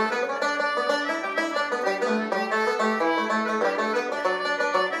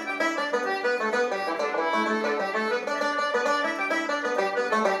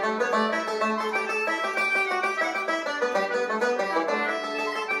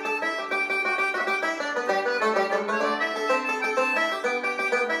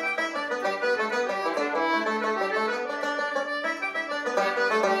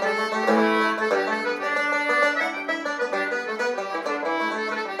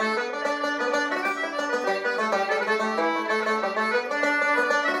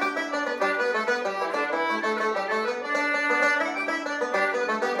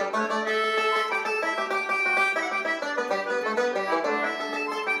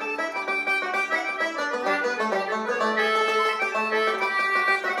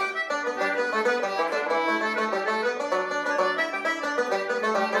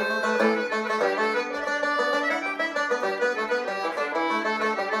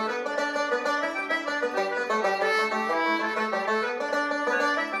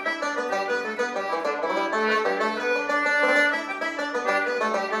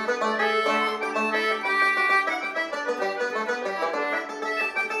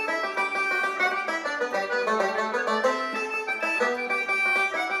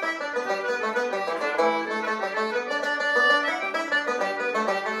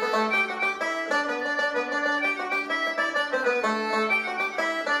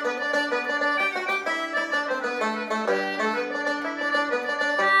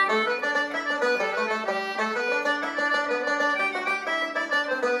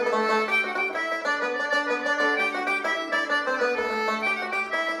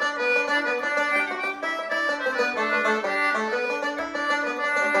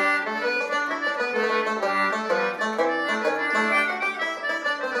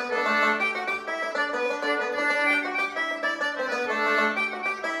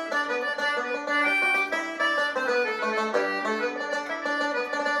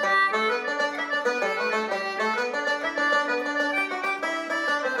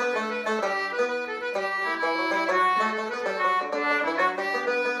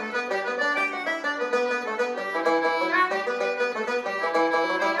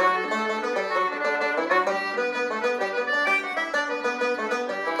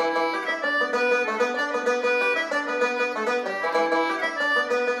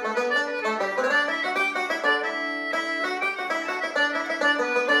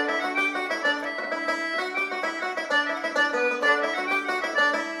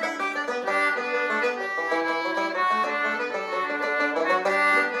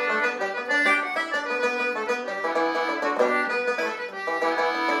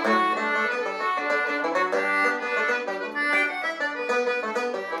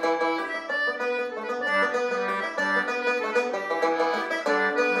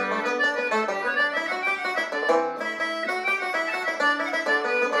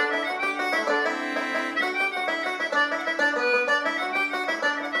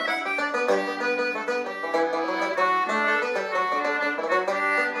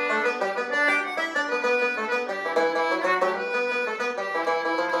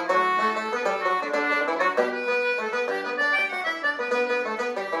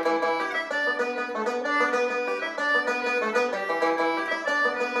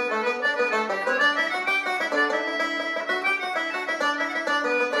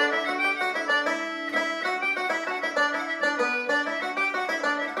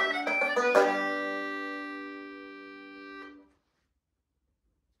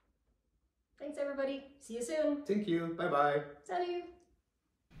 Thanks, everybody. See you soon. Thank you. Bye-bye. Salut.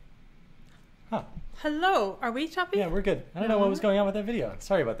 Huh. Hello. Are we choppy? Yeah, we're good. I don't know what was going on with that video.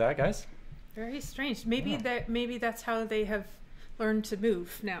 Sorry about that, guys. Very strange. Maybe that's how they have learned to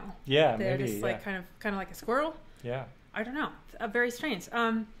move now. Yeah, They're maybe. just like kind of like a squirrel. Yeah. I don't know. Very strange.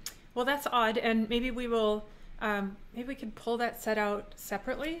 Well, that's odd, and maybe we will. Maybe we can pull that set out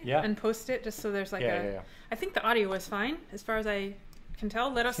separately and post it just so there's like I think the audio was fine as far as I can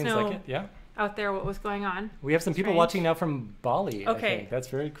tell. Let us know out there what was going on. We have some people watching now from Bali. Okay. I think. That's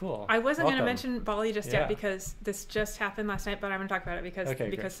very cool. I wasn't going to mention Bali just yet because this just happened last night, but I'm going to talk about it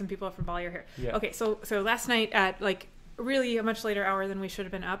because some people from Bali are here. Yeah. Okay, so last night at like really a much later hour than we should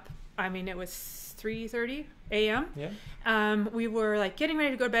have been up. I mean, it was 3:30 a.m. Yeah. We were like getting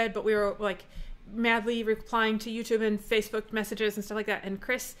ready to go to bed, but we were like madly replying to YouTube and Facebook messages and stuff like that. And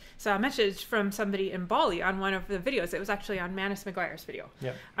Chris saw a message from somebody in Bali on one of the videos. It was actually on Manus McGuire's video.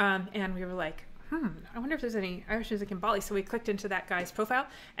 Yeah. And we were like, I wonder if there's any Irish music in Bali. So we clicked into that guy's profile,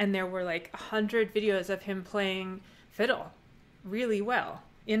 and there were like 100 videos of him playing fiddle really well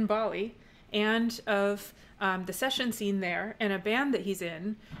in Bali, and of the session scene there and a band that he's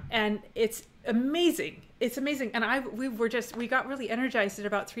in. And it's amazing. It's amazing. And we got really energized at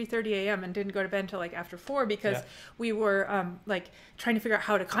about 3:30 a.m. and didn't go to bed until like after 4 because we were like trying to figure out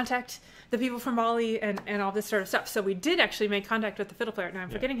how to contact the people from Bali and all this sort of stuff. So we did actually make contact with the fiddle player. Now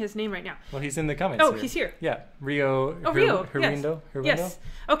I'm forgetting his name right now. Well, he's in the comments. Oh, he's here. Yeah. Rio. Rio. Herindo. Yes.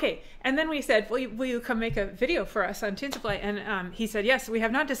 Okay. And then we said, will you come make a video for us on Tunes Play? And he said, yes. We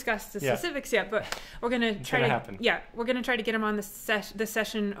have not discussed the specifics yet, but we're going to try to happen. Yeah, we're going to try to get him on the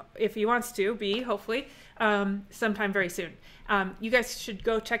session if he wants to be, hopefully, sometime very soon. You guys should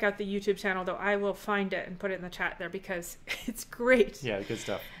go check out the YouTube channel, though. I will find it and put it in the chat there because it's great. Yeah, good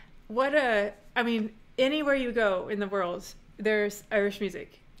stuff. I mean, anywhere you go in the world, there's Irish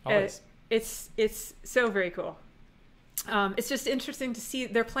music. Always. It's so very cool. It's just interesting to see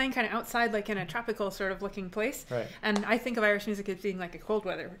they're playing kind of outside, like in a tropical sort of looking place. Right. And I think of Irish music as being like a cold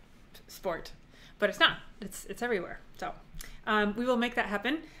weather sport, but it's not. It's everywhere. So we will make that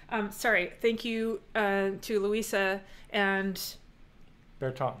happen. Sorry. Thank you to Louisa and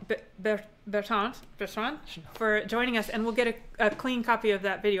Bertrand for joining us, and we'll get a clean copy of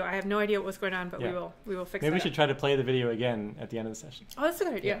that video. I have no idea what was going on, but we will fix it. Maybe we should try to play the video again at the end of the session. Oh, that's a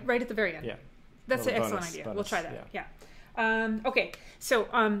good idea. Right at the very end. Yeah. That's an excellent idea. We'll try that. Yeah. Okay.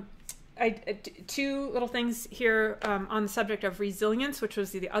 So two little things here on the subject of resilience, which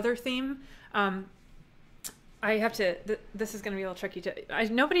was the other theme. I have to. This is going to be a little tricky.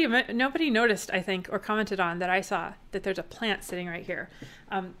 Nobody noticed, I think, or commented on that I saw that there's a plant sitting right here.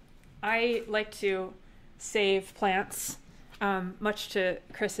 I like to save plants, much to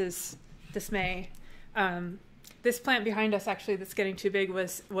Chris's dismay. This plant behind us, actually, that's getting too big,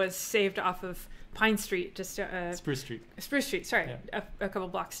 was saved off of Pine Street, just Spruce Street. Spruce Street, sorry, a couple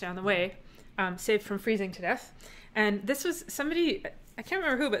blocks down the way, saved from freezing to death. And this was somebody, I can't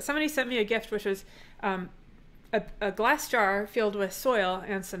remember who, but somebody sent me a gift, which was a glass jar filled with soil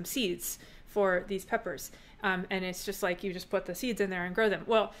and some seeds for these peppers. And it's just like you just put the seeds in there and grow them.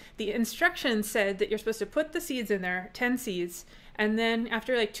 Well, the instructions said that you're supposed to put the seeds in there, 10 seeds, and then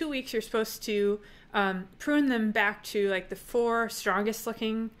after like 2 weeks, you're supposed to prune them back to like the 4 strongest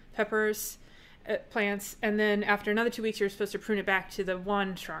looking peppers plants, and then after another 2 weeks, you're supposed to prune it back to the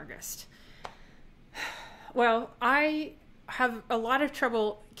 1 strongest. Well, I have a lot of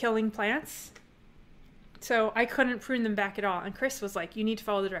trouble killing plants, so I couldn't prune them back at all. And Chris was like, you need to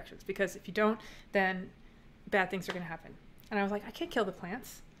follow the directions, because if you don't, then bad things are going to happen. And I was like, I can't kill the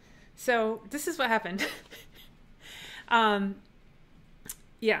plants. So this is what happened.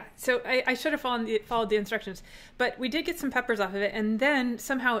 Yeah, so I should have followed the instructions. But we did get some peppers off of it, and then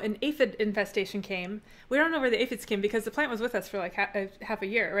somehow an aphid infestation came. We don't know where the aphids came, because the plant was with us for like half a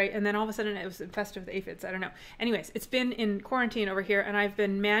year, right? And then all of a sudden it was infested with aphids. I don't know. Anyways, it's been in quarantine over here, and I've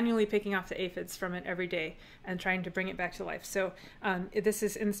been manually picking off the aphids from it every day and trying to bring it back to life. So this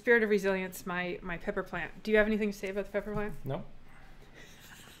is, in the spirit of resilience, my pepper plant. Do you have anything to say about the pepper plant? No.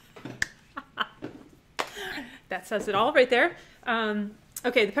 That says it all right there.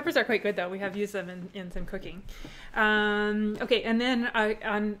 Okay, the peppers are quite good, though. We have used them in some cooking. Okay, and then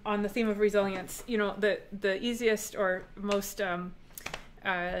on the theme of resilience, you know, the easiest or most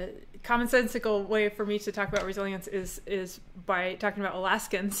commonsensical way for me to talk about resilience is by talking about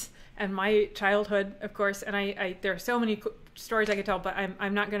Alaskans and my childhood, of course. And I there are so many stories I could tell, but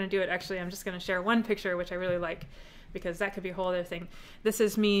I'm not going to do it. Actually, I'm just going to share one picture, which I really like, because that could be a whole other thing. This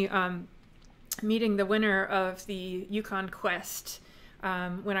is me meeting the winner of the Yukon Quest.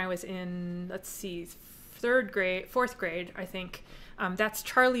 When I was in, let's see, fourth grade, I think. That's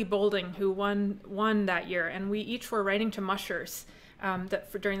Charlie Bolding, who won that year. And we each were writing to mushers.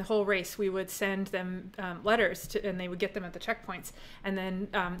 During the whole race, we would send them letters, and they would get them at the checkpoints. And then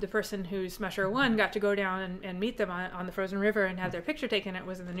the person whose musher won got to go down and meet them on the frozen river and have their picture taken. It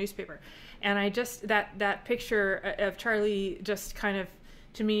was in the newspaper. And I just, that picture of Charlie just kind of,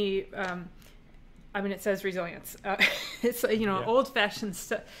 to me, it says resilience. It's, old-fashioned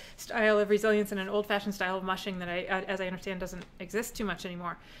style of resilience and an old-fashioned style of mushing that as I understand, doesn't exist too much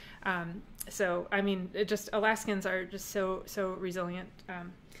anymore. Alaskans are just so resilient.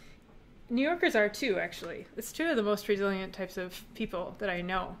 New Yorkers are too, actually. It's two of the most resilient types of people that I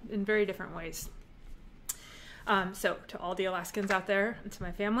know in very different ways. So to all the Alaskans out there and to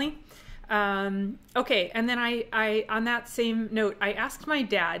my family. Okay, and then I on that same note, I asked my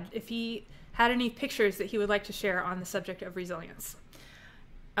dad if he had any pictures that he would like to share on the subject of resilience.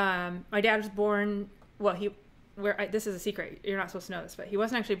 My dad was born, this is a secret, you're not supposed to know this, but he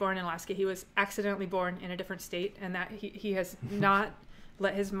wasn't actually born in Alaska. He was accidentally born in a different state, and that he has not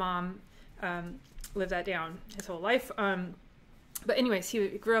let his mom live that down his whole life. But anyways, he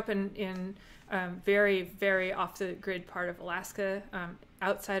grew up in very, very off the grid part of Alaska,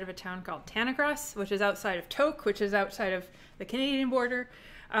 outside of a town called Tanacross, which is outside of Tok, which is outside of the Canadian border.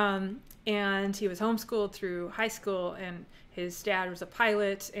 And he was homeschooled through high school, and his dad was a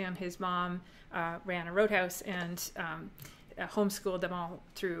pilot, and his mom ran a roadhouse and homeschooled them all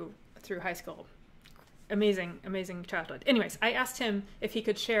through high school. Amazing childhood. Anyways, I asked him if he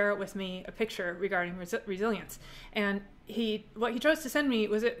could share with me a picture regarding resilience, and what he chose to send me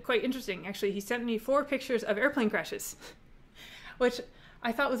was quite interesting. Actually, he sent me 4 pictures of airplane crashes, which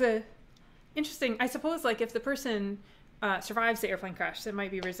I thought was interesting. I suppose, like, if the person survives the airplane crash, that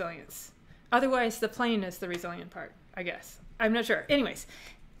might be resilience. Otherwise, the plane is the resilient part, I guess. I'm not sure. Anyways,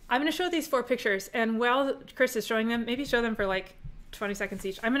 I'm going to show these 4 pictures, and while Chris is showing them, maybe show them for like 20 seconds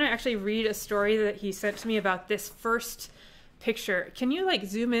each. I'm going to actually read a story that he sent to me about this first picture. Can you like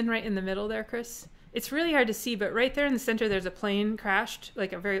zoom in right in the middle there, Chris? It's really hard to see, but right there in the center, there's a plane crashed,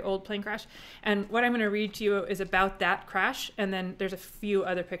 like a very old plane crash. And what I'm going to read to you is about that crash, and then there's a few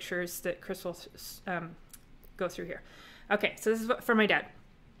other pictures that Chris will go through here. Okay, so this is for my dad.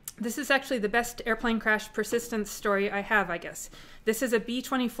 This is actually the best airplane crash persistence story I have, I guess. This is a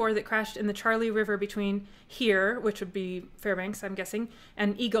B-24 that crashed in the Charlie River between here, which would be Fairbanks, I'm guessing,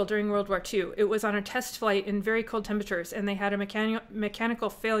 and Eagle during World War II. It was on a test flight in very cold temperatures, and they had a mechanical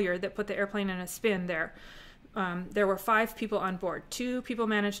failure that put the airplane in a spin there. There were 5 people on board. 2 people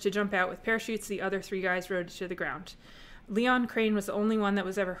managed to jump out with parachutes. The other 3 guys rode to the ground. Leon Crane was the only one that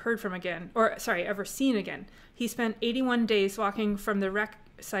was ever ever seen again. He spent 81 days walking from the wreck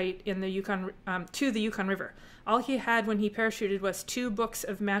site in the Yukon to the Yukon River. All he had when he parachuted was 2 books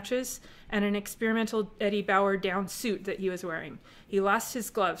of matches and an experimental Eddie Bauer down suit that he was wearing. He lost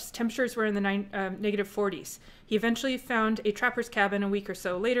his gloves. Temperatures were in the negative 40s. He eventually found a trapper's cabin a week or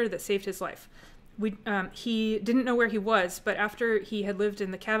so later that saved his life. He didn't know where he was, but after he had lived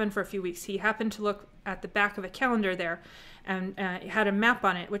in the cabin for a few weeks, he happened to look at the back of a calendar there, and it had a map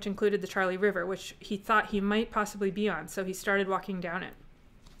on it, which included the Charlie River, which he thought he might possibly be on, so he started walking down it.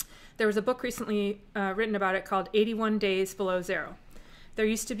 There was a book recently written about it called 81 Days Below Zero. There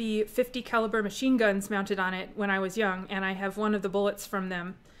used to be 50 caliber machine guns mounted on it when I was young, and I have one of the bullets from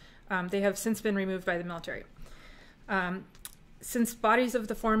them. They have since been removed by the military. Since bodies of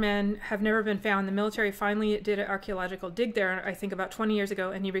the 4 men have never been found, the military finally did an archaeological dig there, I think about 20 years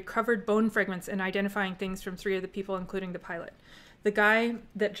ago, and he recovered bone fragments and identifying things from 3 of the people, including the pilot. The guy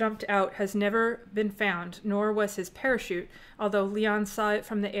that jumped out has never been found, nor was his parachute, although Leon saw it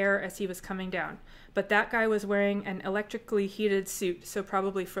from the air as he was coming down. But that guy was wearing an electrically heated suit, so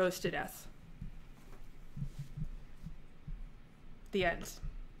probably froze to death. The end.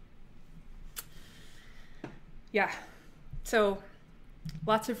 Yeah. So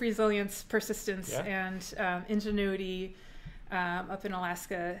lots of resilience, persistence, and ingenuity up in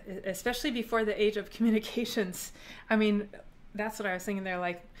Alaska, especially before the age of communications. I mean, that's what I was thinking there.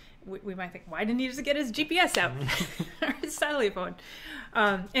 Like, we might think, why didn't he just get his GPS out or his satellite phone?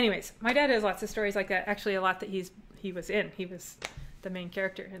 Anyways, my dad has lots of stories like that. Actually, a lot that he was in. He was the main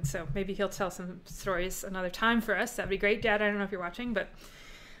character, and so maybe he'll tell some stories another time for us. That'd be great, Dad. I don't know if you're watching, but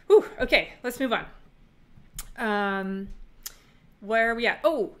okay, let's move on. Where are we at?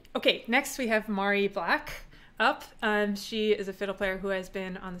 Oh, okay. Next we have Mari Black up. She is a fiddle player who has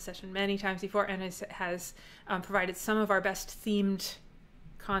been on the session many times before and has provided some of our best themed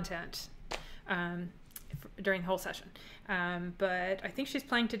content during the whole session. But I think she's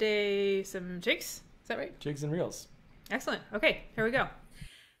playing today some jigs. Is that right? Jigs and reels. Excellent. Okay, here we go.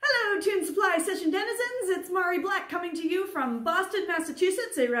 Hello, Tune Supply Session denizens. It's Mari Black coming to you from Boston,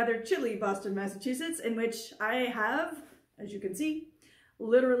 Massachusetts, a rather chilly Boston, Massachusetts, in which I have, as you can see,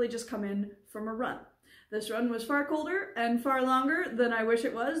 literally just come in from a run. This run was far colder and far longer than I wish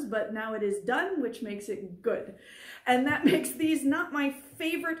it was, but now it is done, which makes it good. And that makes these not my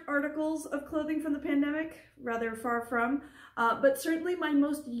favorite articles of clothing from the pandemic, rather far from, but certainly my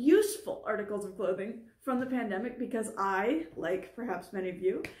most useful articles of clothing from the pandemic, because I, like perhaps many of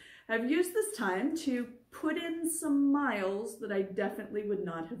you, have used this time to put in some miles that I definitely would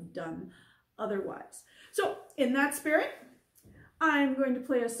not have done otherwise. So in that spirit, I'm going to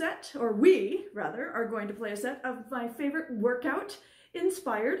play a set, or we, rather, are going to play a set of my favorite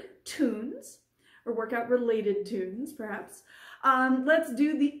workout-inspired tunes, or workout-related tunes, perhaps. Let's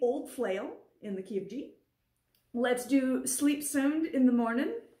do the Old Flail in the key of G. Let's do Sleep Sound in the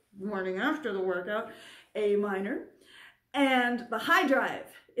morning after the workout, A minor, and the High Drive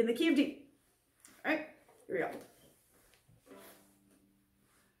in the key of D. All right, here we go.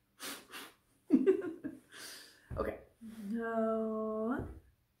 Okay. 1,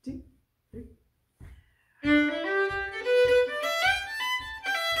 2, 3.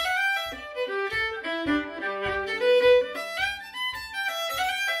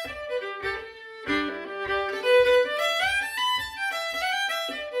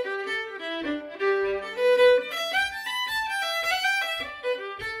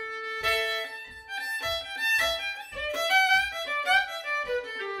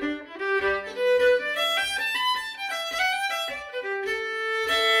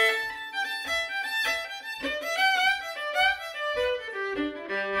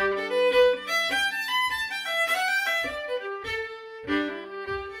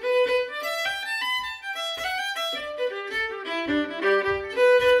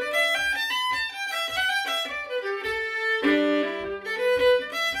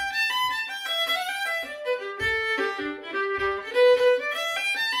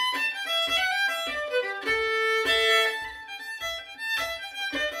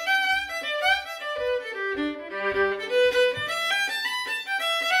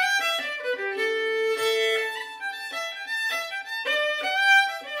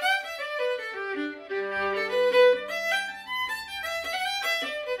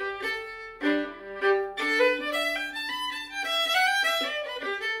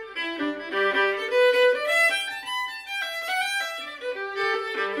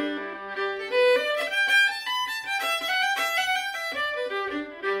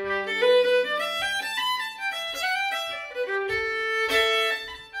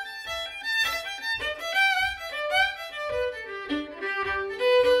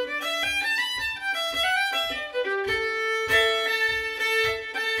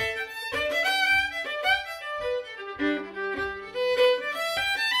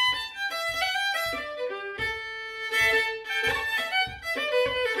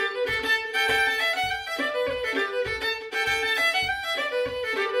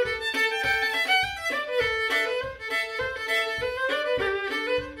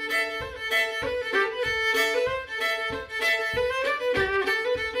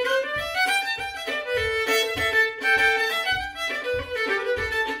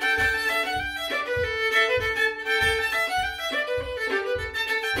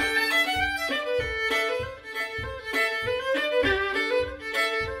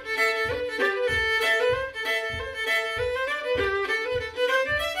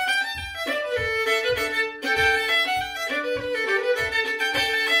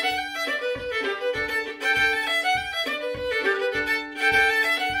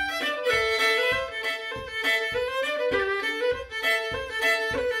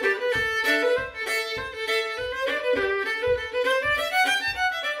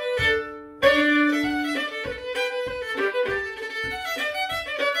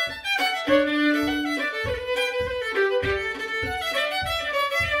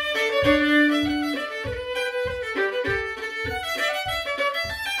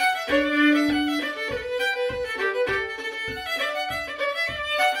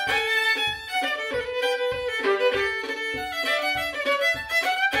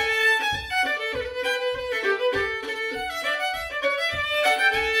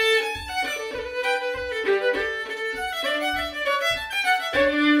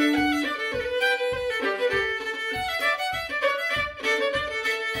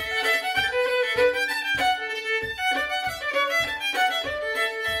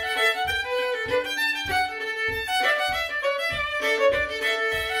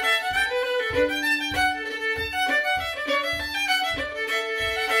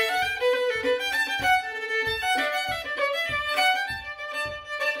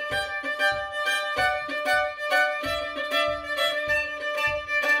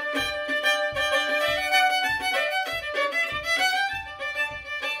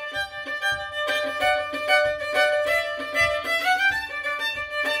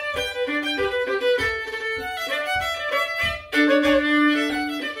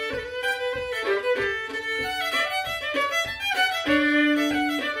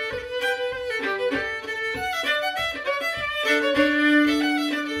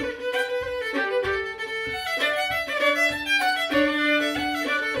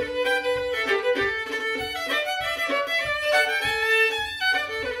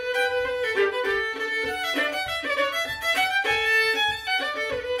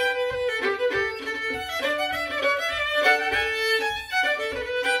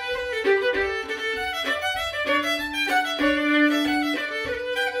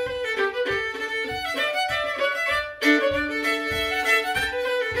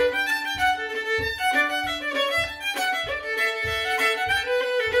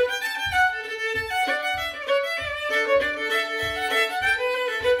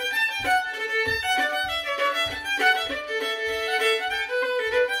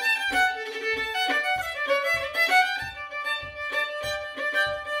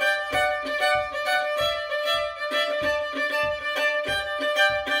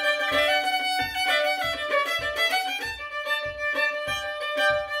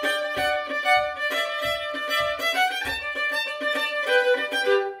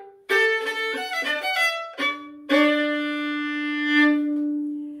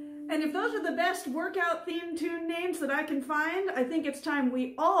 if those are the best workout theme tune names that I can find, I think it's time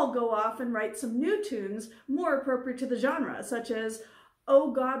we all go off and write some new tunes more appropriate to the genre, such as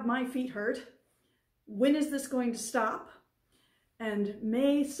Oh God, My Feet Hurt, When Is This Going to Stop, and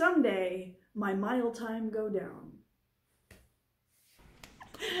May Someday My Mile Time Go Down.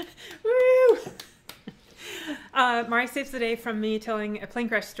 Woo! Mari saves the day from me telling a plane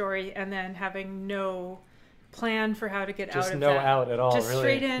crash story and then having no plan for how to get just out of no that. out at all. Just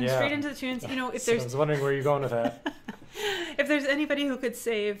really. straight into the tunes. You know, if So there's I was wondering where you're going with that. if there's anybody who could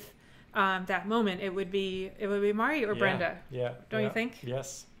save that moment, it would be Mari or Brenda. Yeah. Don't you think?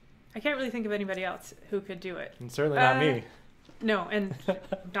 Yes. I can't really think of anybody else who could do it. And certainly not me. No, and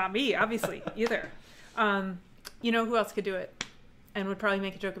not me, obviously, either. You know who else could do it and would probably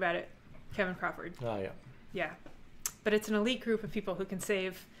make a joke about it? Kevin Crawford. Oh, yeah. Yeah. But it's an elite group of people who can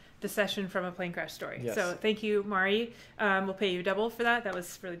save the session from a plane crash story. Yes. So thank you, Mari. We'll pay you double for that. That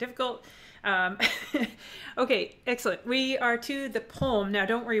was really difficult. Okay, excellent. We are to the poem. Now,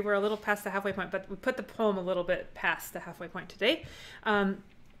 don't worry, we're a little past the halfway point, but we put the poem a little bit past the halfway point today.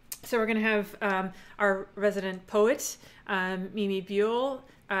 So we're going to have our resident poet, Mimi Buell,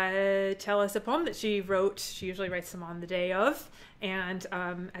 tell us a poem that she wrote. She usually writes them on the day of, and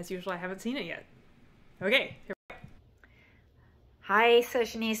as usual, I haven't seen it yet. Okay, here we go. Hi,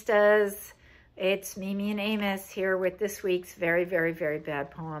 Sessionistas. It's Mimi and Amos here with this week's very, very, very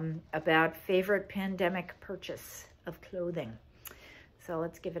bad poem about favorite pandemic purchase of clothing. So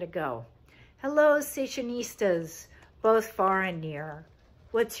let's give it a go. Hello, Sessionistas, both far and near.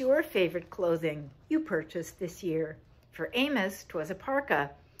 What's your favorite clothing you purchased this year? For Amos, 'twas a parka.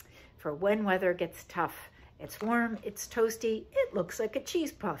 For when weather gets tough, it's warm, it's toasty, it looks like a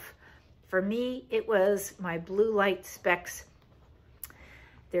cheese puff. For me, it was my blue light specs.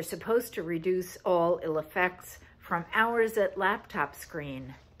 They're supposed to reduce all ill effects from hours at laptop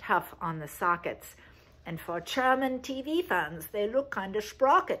screen, tough on the sockets. And for German TV fans, they look kind of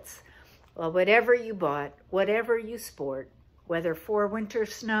sprockets. Well, whatever you bought, whatever you sport, whether for winter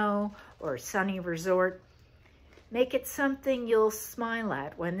snow or sunny resort, make it something you'll smile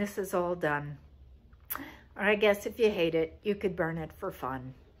at when this is all done. Or I guess if you hate it, you could burn it for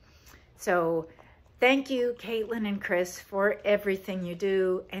fun. So thank you, Caitlin and Chris, for everything you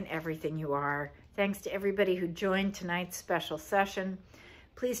do and everything you are. Thanks to everybody who joined tonight's special session.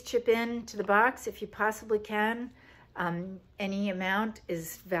 Please chip in to the box if you possibly can. Any amount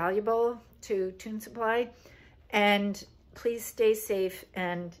is valuable to Tune Supply. And please stay safe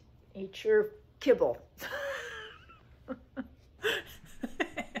and eat your kibble. Oh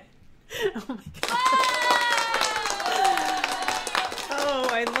my God. Oh,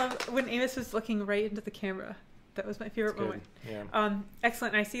 I love when Amos was looking right into the camera. That was my favorite moment. Yeah.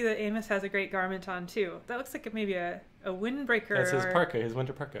 Excellent. I see that Amos has a great garment on too. That looks like maybe a windbreaker. That's his parka, his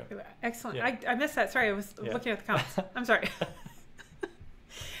winter parka. Excellent. Yeah. I missed that. Sorry, I was looking at the comments. I'm sorry.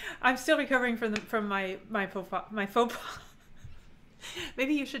 I'm still recovering from my faux pas.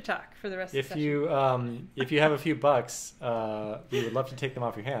 Maybe you should talk for the rest of the session. If you have a few bucks, we would love to take them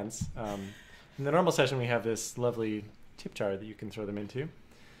off your hands. In the normal session, we have this lovely tip jar that you can throw them into.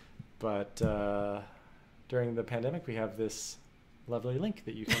 But during the pandemic, we have this lovely link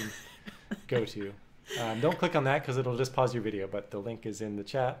that you can go to. Don't click on that because it'll just pause your video, but the link is in the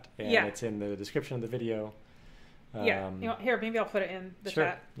chat and it's in the description of the video. Here, maybe I'll put it in the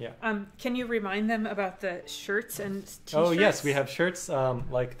chat. Yeah. Can you remind them about the shirts and t-shirts? Oh, yes. We have shirts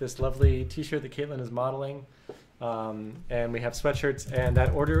like this lovely t-shirt that Caitlin is modeling. And we have sweatshirts. And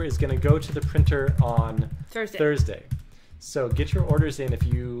that order is going to go to the printer on Thursday. So get your orders in if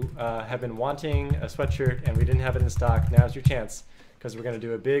you have been wanting a sweatshirt and we didn't have it in stock. Now's your chance because we're going to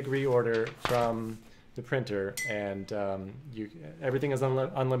do a big reorder from the printer. And everything is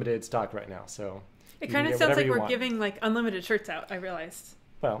unlimited stock right now. So it kind of sounds like we're giving like unlimited shirts out, I realized.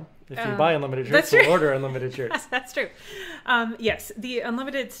 Well, if you buy unlimited shirts, we'll order unlimited shirts. That's true. Yes, the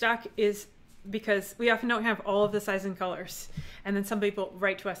unlimited stock is because we often don't have all of the size and colors. And then some people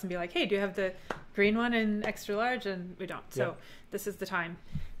write to us and be like, hey, do you have the green one in extra large? And we don't. So this is the time.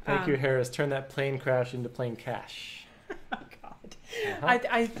 Thank you, Harris. Turn that plane crash into plane cash. Oh,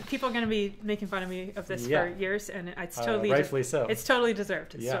 God. People are going to be making fun of me of this for years, and it's totally rightfully so. It's totally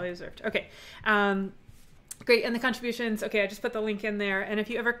deserved. It's totally deserved. Okay, great. And the contributions. Okay, I just put the link in there. And if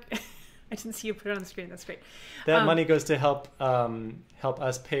you ever, I didn't see you put it on the screen. That's great. That money goes to help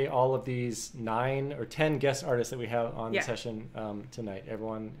us pay all of these 9 or 10 guest artists that we have on the session tonight.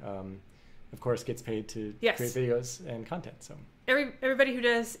 Everyone, of course, gets paid to create videos and content. So everybody who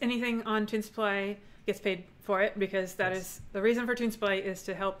does anything on Tune Supply gets paid for it because that is the reason for Tune Supply is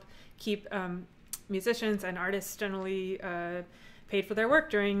to help keep musicians and artists generally paid for their work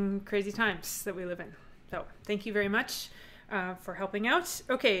during crazy times that we live in. So thank you very much for helping out.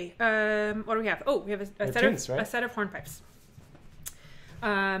 Okay, what do we have? Oh, we have a set of hornpipes.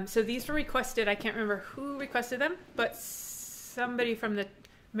 So these were requested. I can't remember who requested them, but somebody from the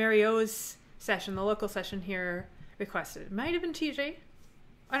Mario's session, the local session here, requested. It might have been TJ.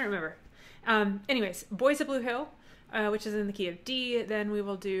 I don't remember. Anyways, Boys of Blue Hill, which is in the key of D. Then we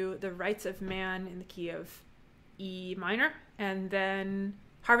will do The Rights of Man in the key of E minor. And then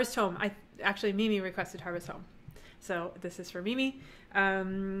Harvest Home. Mimi requested Harvest Home. So this is for Mimi.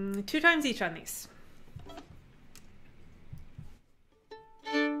 2 times each on these.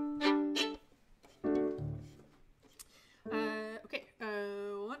 Okay,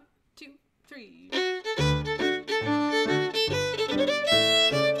 1, 2, 3.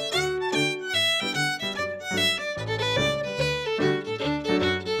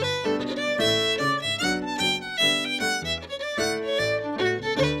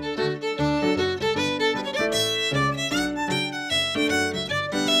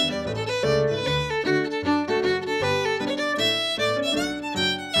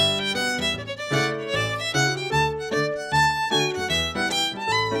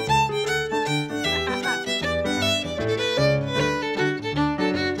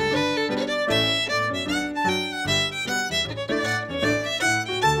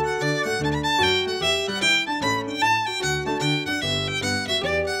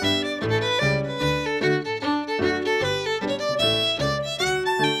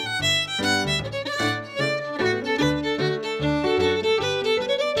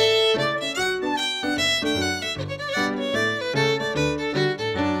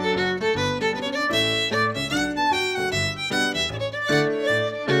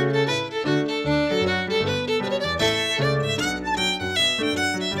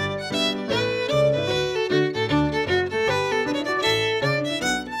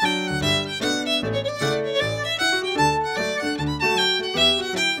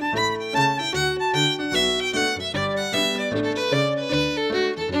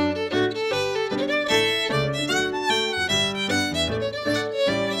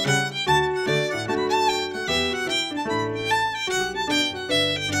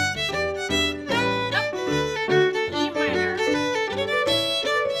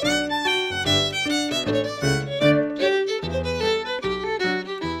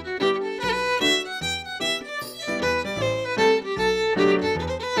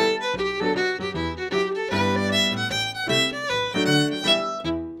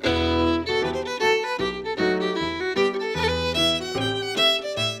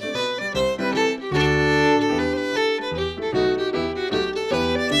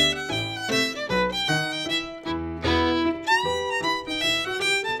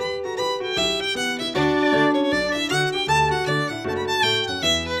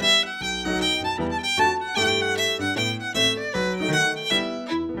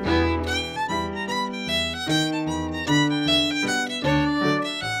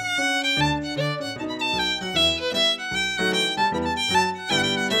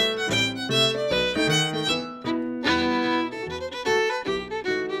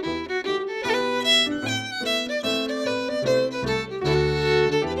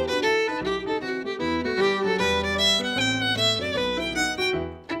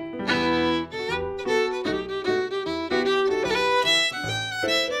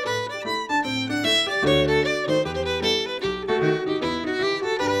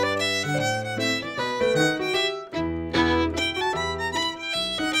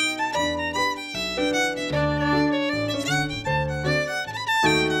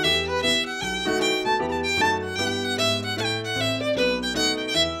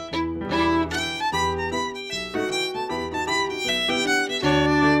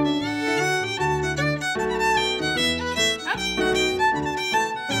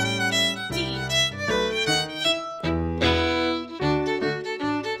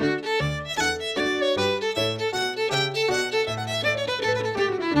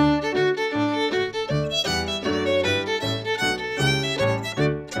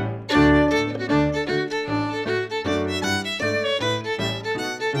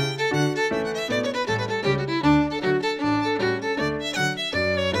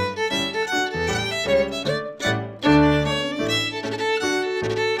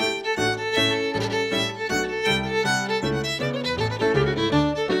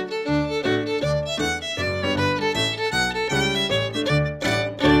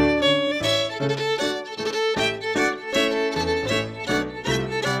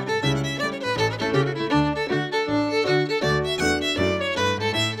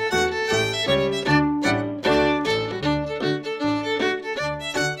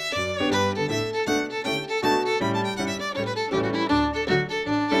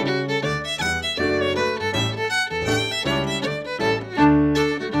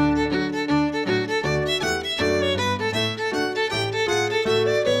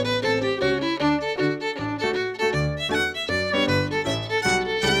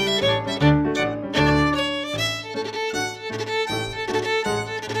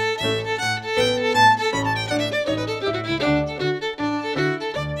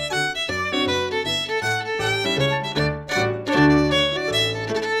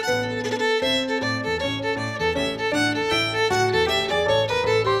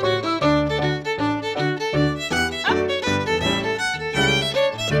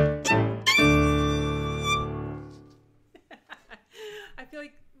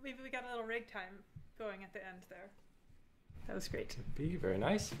 That was great. Be very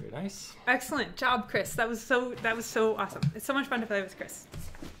nice. Very nice. Excellent job, Chris. That was so awesome. It's so much fun to play with Chris.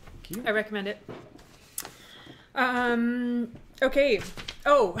 Thank you. I recommend it. Okay.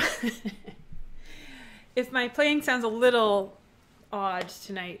 Oh, if my playing sounds a little odd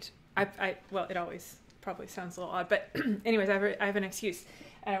tonight, well, it always probably sounds a little odd, but anyways, I have an excuse,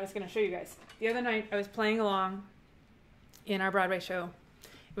 and I was going to show you guys. The other night, I was playing along in our Broadway show.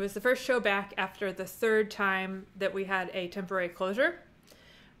 It was the first show back after the third time that we had a temporary closure.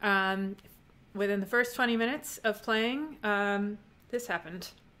 Within the first 20 minutes of playing, this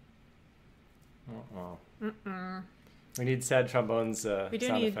happened. We need sad trombones we do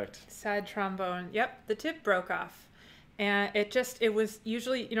sound need effect. Sad trombone. Yep, the tip broke off. And it was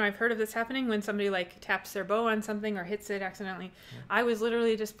usually, I've heard of this happening when somebody like taps their bow on something or hits it accidentally. Yeah. I was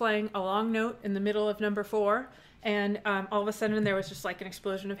literally just playing a long note in the middle of number 4, and all of a sudden there was just like an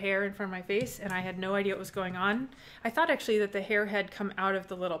explosion of hair in front of my face, and I had no idea what was going on. I thought actually that the hair had come out of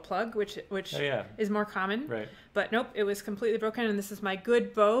the little plug, which is more common. Right. But nope, it was completely broken, and this is my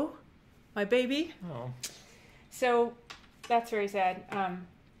good bow, my baby. Oh. So that's very sad.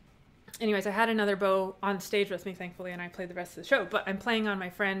 Anyways, I had another bow on stage with me, thankfully, and I played the rest of the show. But I'm playing on my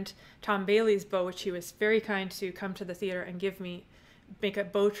friend Tom Bailey's bow, which he was very kind to come to the theater and make a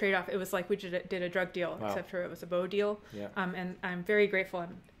bow trade-off. It was like we did a drug deal, wow. except for it was a bow deal. Yeah. And I'm very grateful.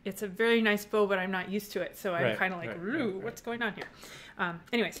 And it's a very nice bow, but I'm not used to it. So I'm kind of like, what's going on here?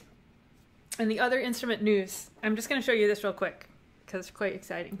 Anyways, and the other instrument news, I'm just going to show you this real quick because it's quite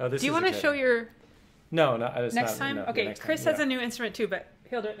exciting. Oh, do you want to show your... No, next time? No, okay, next Chris time. has a new instrument too, but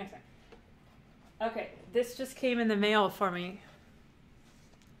he'll do it next time. Okay, this just came in the mail for me.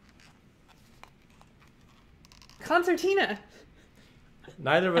 Concertina.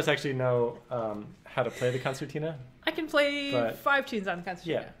 Neither of us actually know how to play the concertina. I can play 5 tunes on the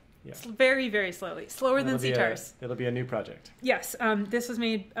concertina. Yeah. It's very, very slowly. Slower than CTARS. It'll be a new project. Yes. This was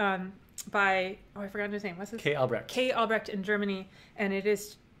made by, I forgot his name. What's his name? K. Albrecht. K. Albrecht in Germany, and it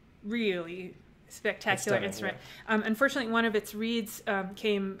is really spectacular instrument. Yeah. Unfortunately, one of its reeds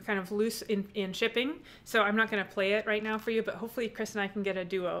came kind of loose in shipping, so I'm not going to play it right now for you, but hopefully Chris and I can get a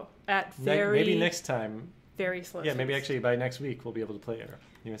duo at maybe next time. Very slow. Yeah, maybe actually by next week we'll be able to play our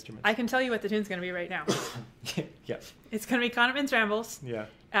new instruments. I can tell you what the tune's going to be right now. Yeah. It's going to be Kahneman's Rambles. Yeah.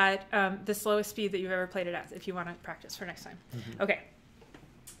 At the slowest speed that you've ever played it at, if you want to practice for next time. Mm-hmm. Okay.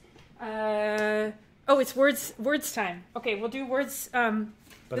 It's words time. Okay, we'll do words.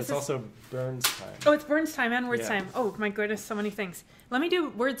 But it's also Burns time. Oh, it's Burns time and words time. Oh my goodness, so many things. Let me do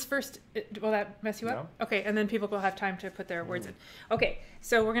words first. Will that mess you up? No. Okay, and then people will have time to put their words in. Okay,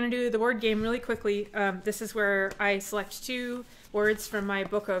 so we're going to do the word game really quickly. This is where I select 2 words from my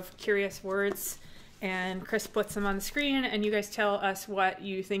book of curious words, and Chris puts them on the screen, and you guys tell us what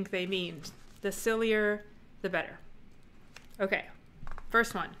you think they mean. The sillier, the better. Okay,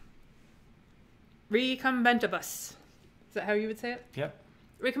 first one. Recumbentibus. Is that how you would say it? Yep.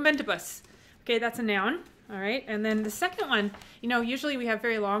 Recumbentibus. Okay, that's a noun. All right. And then the second one, usually we have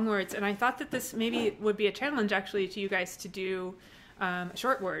very long words, and I thought that this maybe would be a challenge actually to you guys to do a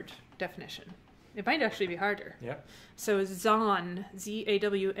short word definition. It might actually be harder. Yeah. So Zawn,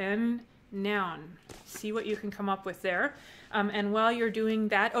 Z-A-W-N, noun. See what you can come up with there. And while you're doing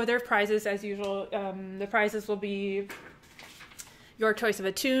that, there are prizes as usual. The prizes will be your choice of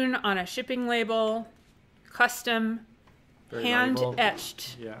a tune on a shipping label, custom,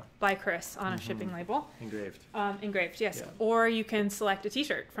 hand-etched by Chris on a shipping label. Engraved. Engraved, yes. Yeah. Or you can select a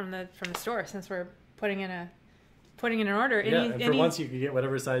T-shirt from the store, since we're putting in an order. And for once you can get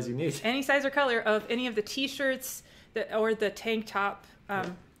whatever size you need. Any size or color of any of the T-shirts or the tank top.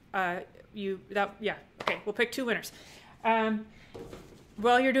 Okay, we'll pick 2 winners.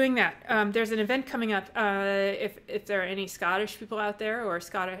 While you're doing that, there's an event coming up. If there are any Scottish people out there or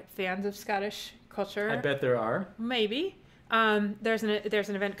fans of Scottish culture, I bet there are. Maybe. There's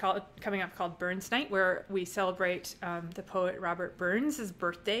an event coming up called Burns Night, where we celebrate the poet Robert Burns'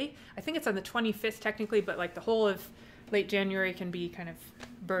 birthday. I think it's on the 25th technically, but like the whole of late January can be kind of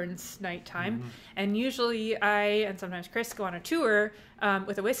Burns Night time. Mm-hmm. And usually I, and sometimes Chris, go on a tour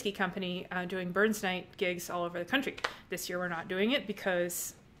with a whiskey company doing Burns Night gigs all over the country. This year we're not doing it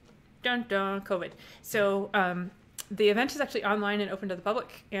because, COVID. So the event is actually online and open to the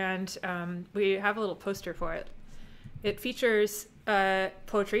public, and we have a little poster for it. It features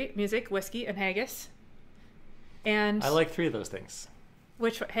poetry, music, whiskey, and haggis. And I like 3 of those things.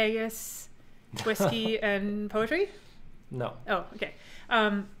 Which haggis, whiskey, and poetry? No. Oh, okay.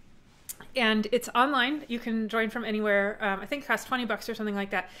 And it's online. You can join from anywhere. I think it costs $20 or something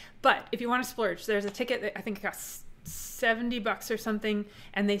like that. But if you want to splurge, there's a ticket that I think it costs $70 or something,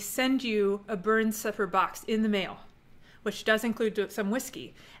 and they send you a Burns Supper box in the mail which does include some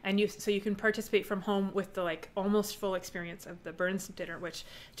whiskey, and so you can participate from home with the like almost full experience of the Burns dinner, which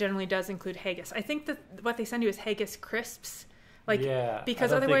generally does include haggis. I think that what they send you is haggis crisps. Like, yeah,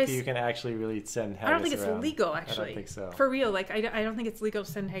 because I don't otherwise think you can actually really send haggis I don't think it's around. legal, actually. I don't think so. For real, like I don't think it's legal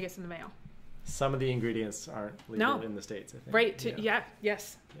to send haggis in the mail. Some of the ingredients aren't legal in the States, I think. Right. Yes.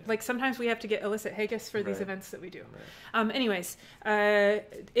 Yeah. Like sometimes we have to get illicit haggis for these events that we do. Right. Anyways,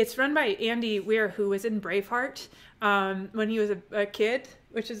 it's run by Andy Weir, who was in Braveheart when he was a kid,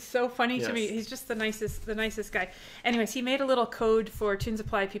 which is so funny to me. He's just the nicest guy. Anyways, he made a little code for Tune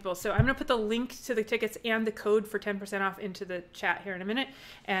Supply people. So I'm going to put the link to the tickets and the code for 10% off into the chat here in a minute.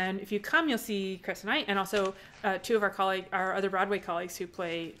 And if you come, you'll see Chris and I, and also two of our other Broadway colleagues who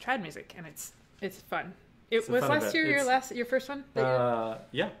play trad music, and it's fun. It was last year your first one?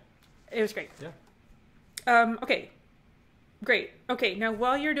 Yeah. It was great. Yeah. Okay. Great. Okay, now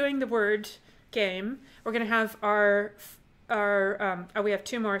while you're doing the word game, we're going to have we have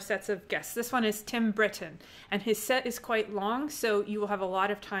two more sets of guests. This one is Tim Britton, and his set is quite long, so you will have a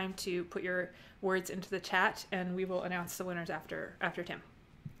lot of time to put your words into the chat, and we will announce the winners after Tim.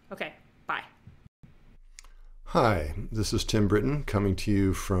 Okay, bye. Hi, this is Tim Britton coming to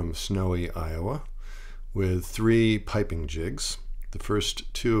you from snowy Iowa with 3 piping jigs, the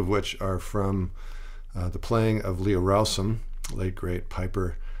first 2 of which are from the playing of Leo Rowsome, late great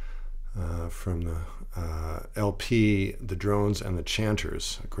piper from the LP The Drones and the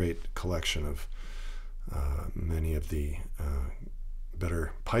Chanters, a great collection of many of the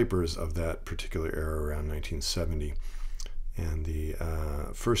better pipers of that particular era around 1970. And the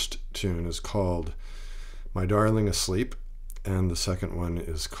first tune is called My Darling Asleep, and the second one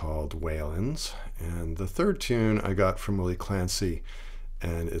is called Whalens, and the third tune I got from Willie Clancy,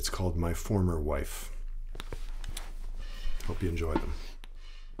 and it's called My Former Wife. Hope you enjoy them.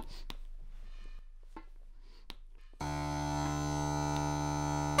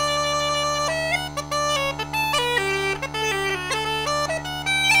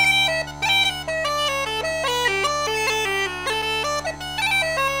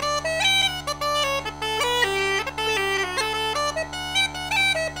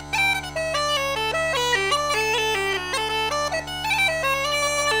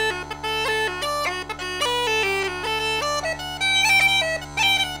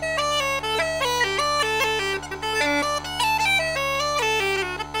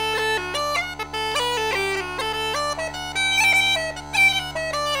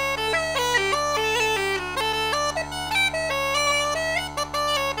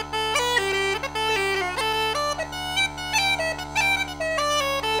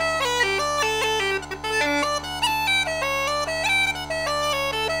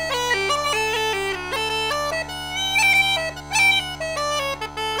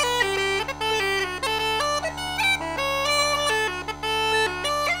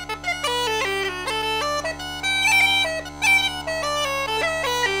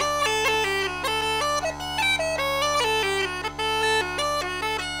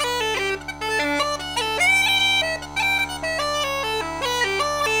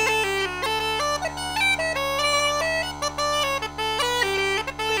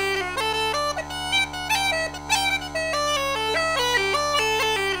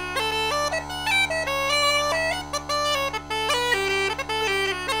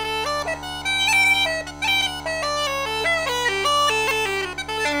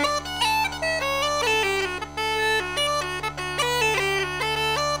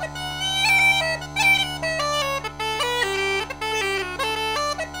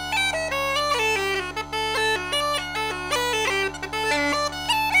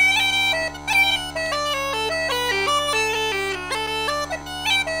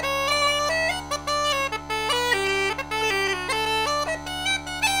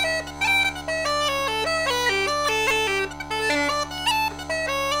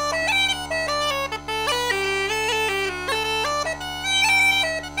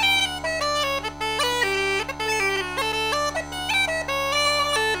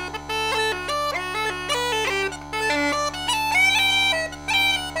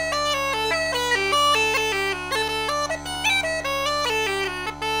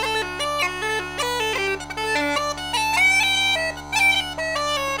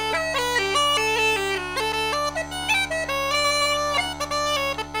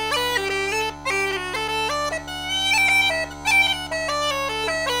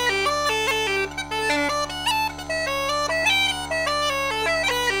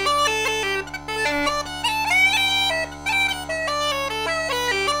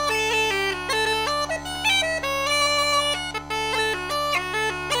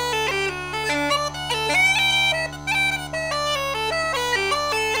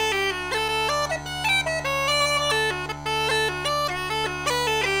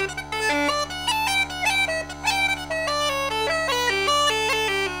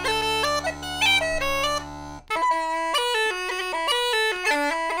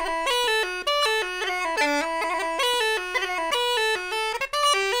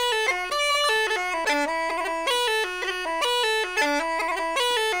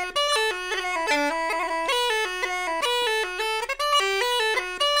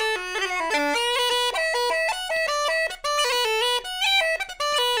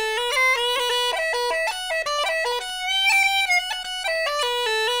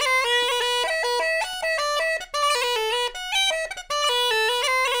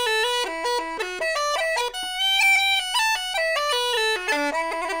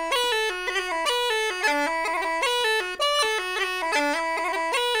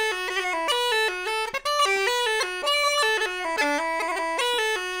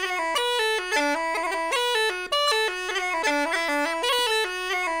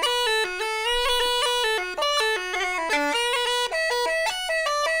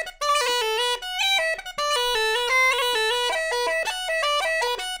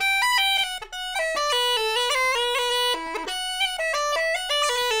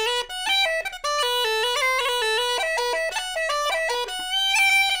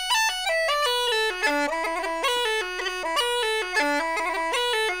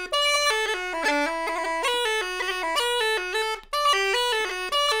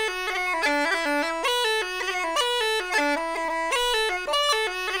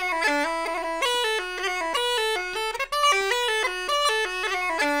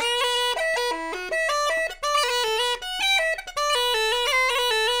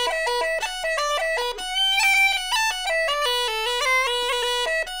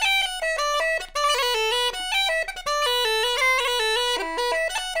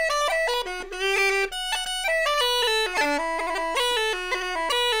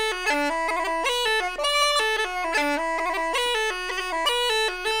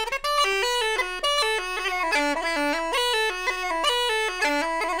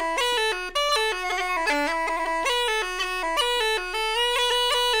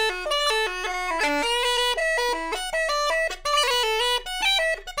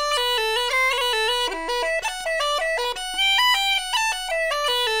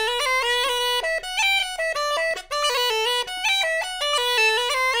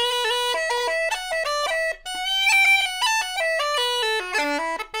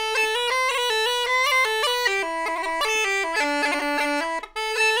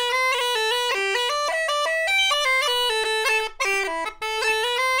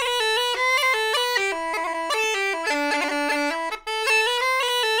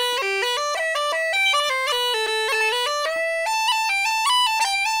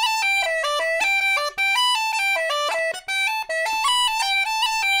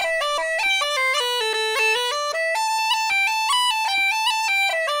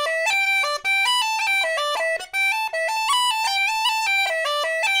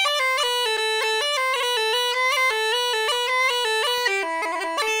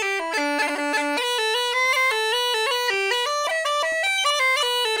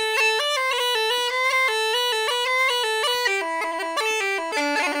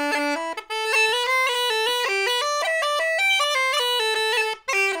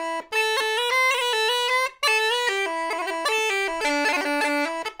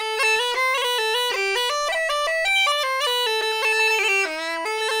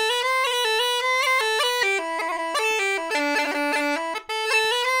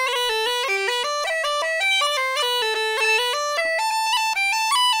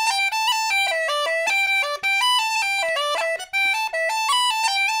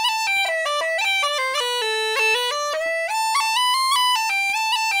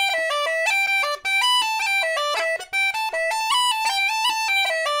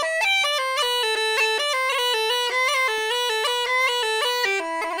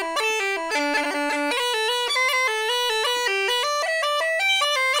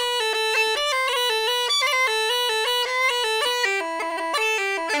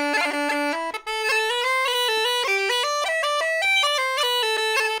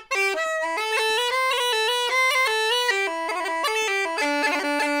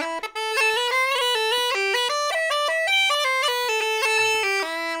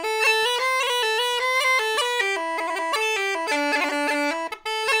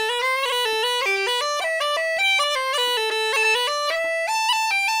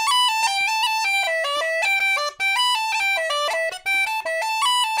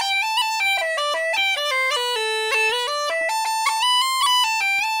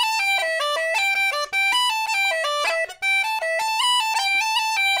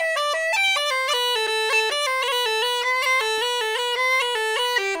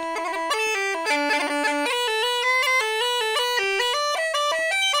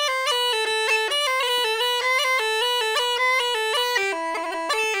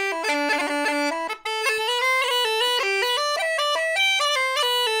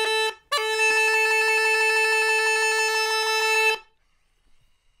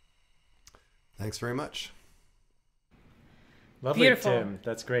 Thanks very much. Lovely, Beautiful. Tim.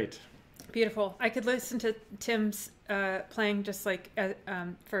 That's great. Beautiful. I could listen to Tim's playing just like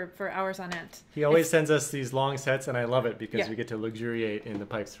for hours on end. He always sends us these long sets, and I love it because Yeah. we get to luxuriate in the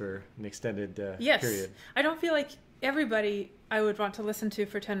pipes for an extended Yes. period. I don't feel like everybody I would want to listen to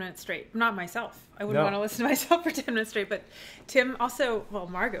for 10 minutes straight. Not myself. I wouldn't No. want to listen to myself for 10 minutes straight, but Tim also, well,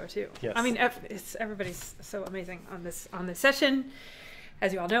 Margot too. Yes. I mean, everybody's so amazing on this session,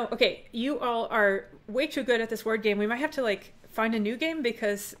 as you all know. Okay, you all are way too good at this word game. We might have to like find a new game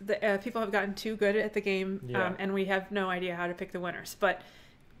because the people have gotten too good at the game, Yeah. and we have no idea how to pick the winners. But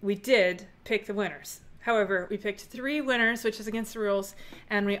we did pick the winners. However, we picked 3 winners, which is against the rules,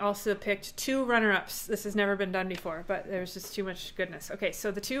 and we also picked 2 runner-ups. This has never been done before, but there's just too much goodness. Okay,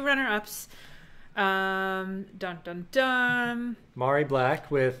 so the 2 runner-ups, dun dun dun. Mari Black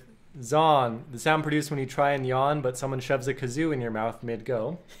with Zon, the sound produced when you try and yawn, but someone shoves a kazoo in your mouth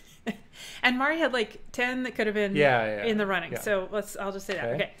mid-go. And Mari had like 10 that could have been in the running. Yeah. So I'll just say that.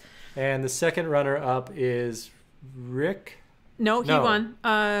 Okay. And the second runner-up is Rick. No, he won.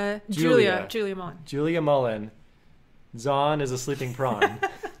 Julia Mullen. Julia Mullen. Zon is a sleeping prawn.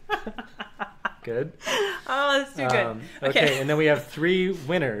 Good. Oh, that's too good. Okay, and then we have 3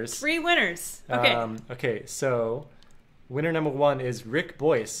 winners. 3 winners. Okay. Okay, so winner number 1 is Rick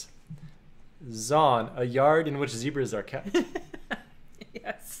Boyce. Zon, a yard in which zebras are kept.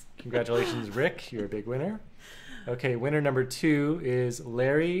 Yes. Congratulations, Rick. You're a big winner. Okay, winner number 2 is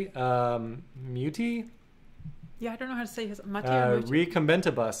Larry Muti. Yeah, I don't know how to say his Muti.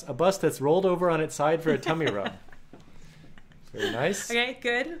 Recumbentibus, a bus that's rolled over on its side for a tummy rub. Very nice. Okay,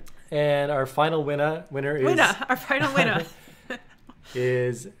 good. And our final winner is our final winner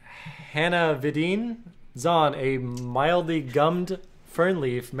is Hannah Vidin. Zon, a mildly gummed fern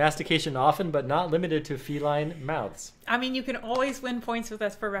leaf, mastication often but not limited to feline mouths. I mean, you can always win points with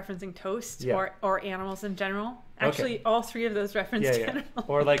us for referencing toast or animals in general. Actually, all 3 of those referenced animals.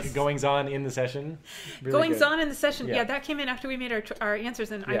 Or like goings on in the session. Really goings good. on in the session. Yeah. Yeah, that came in after we made our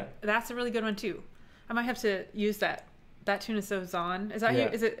answers, and that's a really good one too. I might have to use that. That tune is so Zon. Is that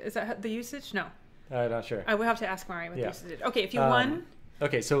is that the usage? No. Not sure. I will have to ask Mari what the usage is. Okay, if you won.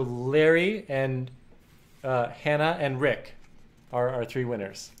 Okay, so Larry and Hannah and Rick are our 3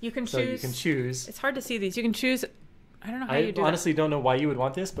 winners. You can choose. It's hard to see these. You can choose. I don't know how you do I honestly don't know why you would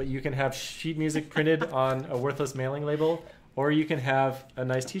want this, but you can have sheet music printed on a worthless mailing label, or you can have a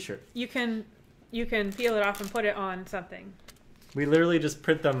nice T-shirt. You can peel it off and put it on something. We literally just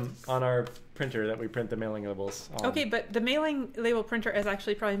print them on our printer that we print the mailing labels on. Okay, but the mailing label printer is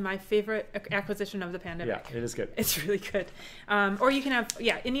actually probably my favorite acquisition of the pandemic. Yeah, it is good. It's really good. Or you can have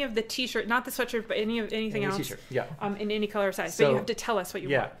any of the T-shirt, not the sweatshirt, but anything else. T-shirt. Yeah. In any color or size. But you have to tell us what you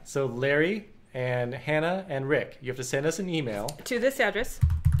want. Yeah. So Larry and Hannah and Rick, you have to send us an email to this address.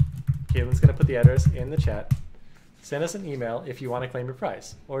 Caitlin's going to put the address in the chat. Send us an email if you want to claim your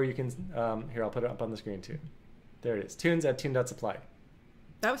prize, or you can here, I'll put it up on the screen too. There it is. tunes@tune.supply.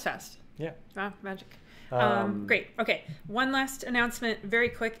 That was fast. Yeah. Wow, magic. Great. Okay. One last announcement, very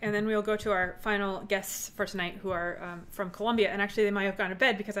quick, and then we'll go to our final guests for tonight, who are from Colombia. And actually, they might have gone to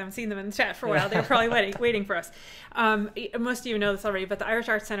bed because I haven't seen them in the chat for a while. They're probably waiting for us. Most of you know this already, but the Irish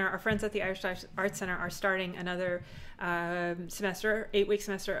Arts Center, our friends at the Irish Arts Center, are starting another semester, 8-week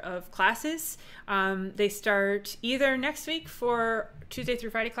semester of classes. They start either next week for Tuesday through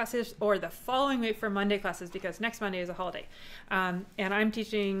Friday classes, or the following week for Monday classes, because next Monday is a holiday. And I'm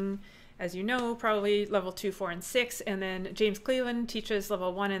teaching, as you know, probably level 2, 4, and 6, and then James Cleveland teaches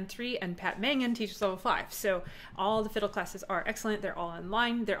level 1 and 3, and Pat Mangan teaches level 5. So all the fiddle classes are excellent. They're all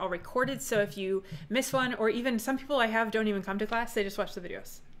online. They're all recorded. So if you miss one, or even some people I have don't even come to class, they just watch the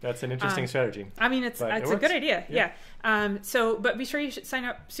videos. That's an interesting strategy. I mean, it's a good idea. Yeah. But be sure you should sign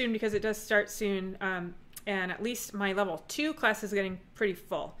up soon, because it does start soon. And at least my level 2 class is getting pretty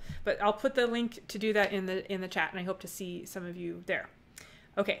full. But I'll put the link to do that in the chat, and I hope to see some of you there.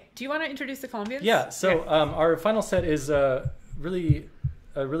 Okay, do you want to introduce the Colombians? Yeah, so our final set is a really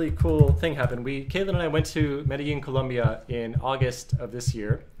cool thing happened. Caitlin and I went to Medellin, Colombia in August of this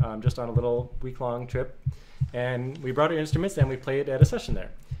year, just on a little week-long trip. And we brought our instruments and we played at a session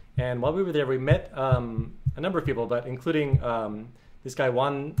there. And while we were there, we met a number of people, but including this guy,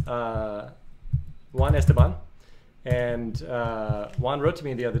 Juan Esteban. And Juan wrote to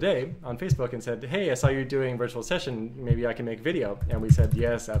me the other day on Facebook and said, "Hey, I saw you doing virtual session. Maybe I can make video." And we said,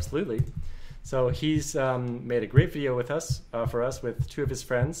 "Yes, absolutely." So he's made a great video with us for us with 2 of his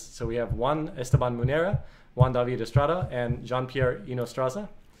friends. So we have Juan Esteban Múnera, Juan David Estrada, and Jean Pierre Hinostroza.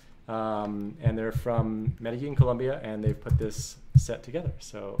 And they're from Medellin, Colombia, and they've put this set together.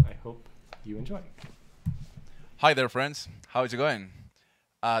 So I hope you enjoy. Hi there, friends. How is it going?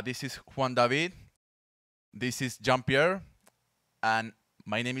 This is Juan David. This is Jean Pierre. And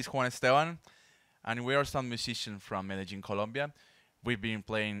my name is Juan Esteban. And we are some musicians from Medellin, Colombia. We've been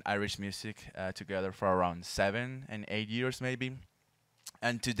playing Irish music together for around 7 and 8 years maybe.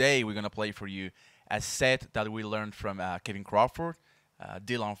 And today we're going to play for you a set that we learned from Kevin Crawford,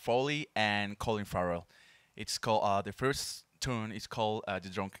 Dylan Foley, and Colin Farrell. It's called, the first tune is called The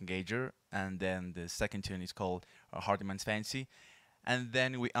Drunken Gauger, and then the second tune is called Hardyman's Fancy. And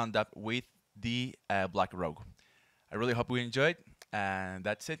then we end up with the Black Rogue. I really hope we enjoyed, and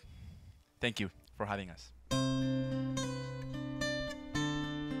that's it. Thank you for having us.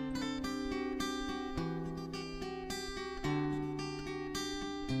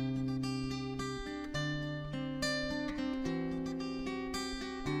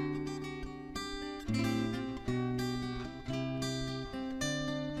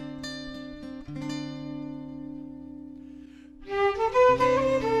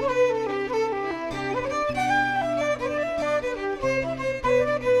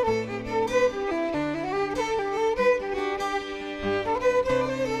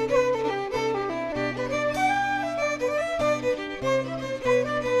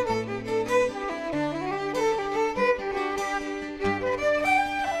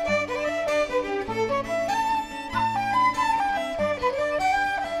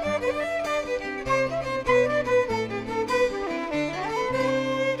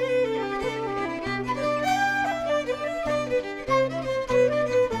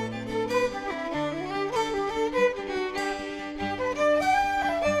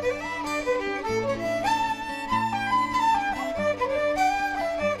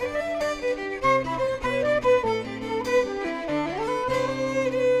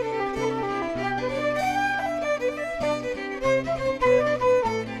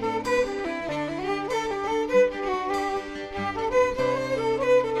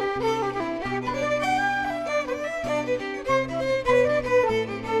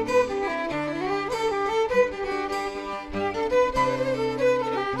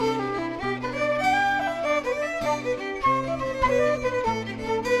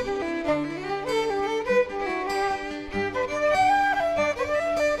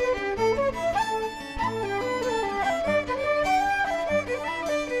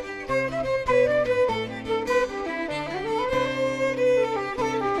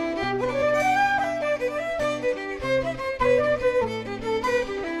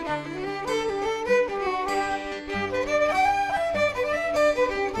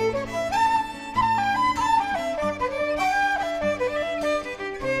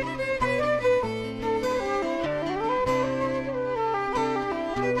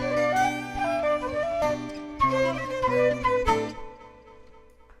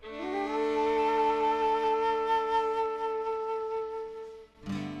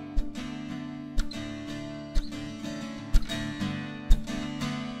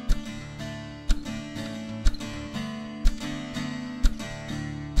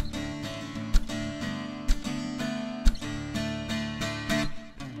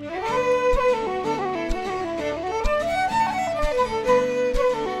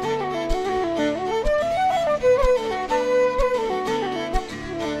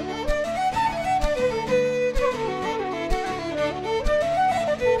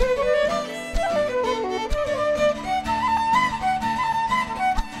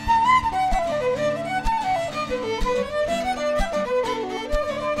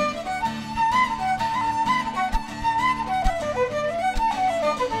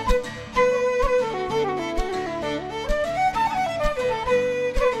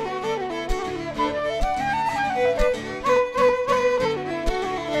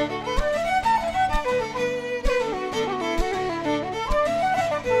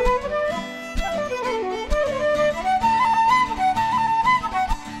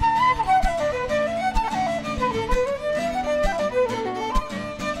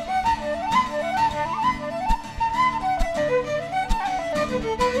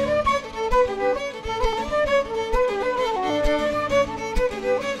 Thank you.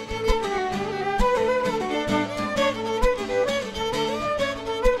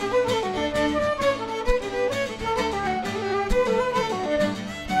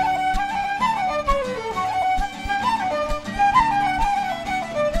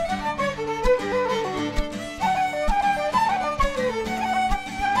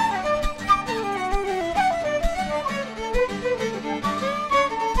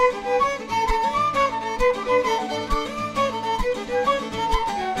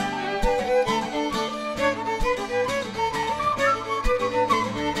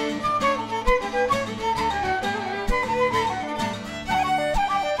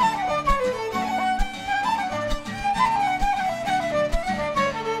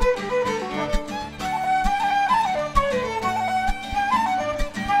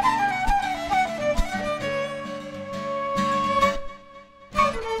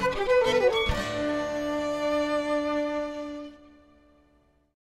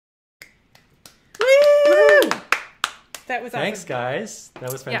 That was awesome. Thanks, guys.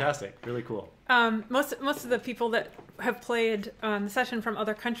 That was fantastic. Yeah. Really cool. Most of the people that have played on the session from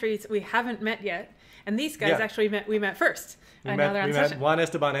other countries we haven't met yet, and these guys actually we met first. We met Juan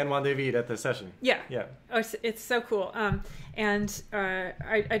Esteban and Juan David at the session. Yeah. Yeah. Oh, it's so cool. I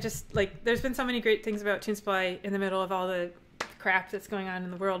just like, there's been so many great things about Toonsply in the middle of all the crap that's going on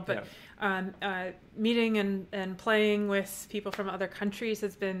in the world, but meeting and playing with people from other countries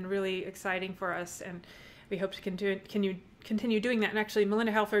has been really exciting for us, and we hope to continue doing that. And actually,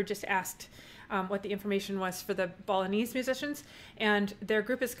 Melinda Halford just asked what the information was for the Balinese musicians, and their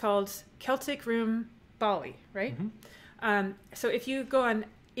group is called Celtic Room Bali, right? Mm-hmm. So if you go on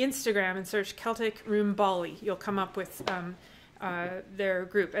Instagram and search Celtic Room Bali, you'll come up with their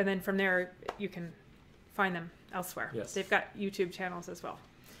group, and then from there you can find them elsewhere. Yes. They've got YouTube channels as well.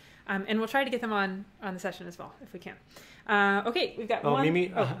 And we'll try to get them on the session as well, if we can. Okay, we've got one.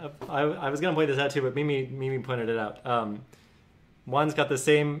 Mimi, I was going to point this out too, but Mimi pointed it out. Juan's got the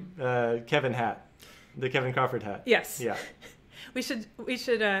same Kevin hat, the Kevin Crawford hat. Yes. Yeah. we should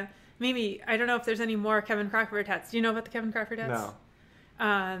Mimi, I don't know if there's any more Kevin Crawford hats. Do you know about the Kevin Crawford hats?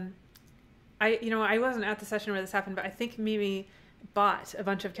 No. I wasn't at the session where this happened, but I think Mimi bought a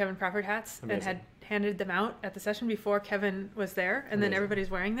bunch of Kevin Crawford hats. Amazing. And had handed them out at the session before Kevin was there, and then everybody's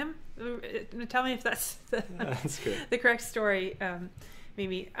wearing them. Tell me if that's the correct story,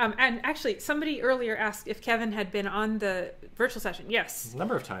 Mimi. And actually, somebody earlier asked if Kevin had been on the virtual session. Yes. A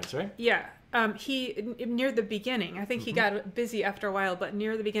number of times, right? Yeah. He, near the beginning, I think he got busy after a while, but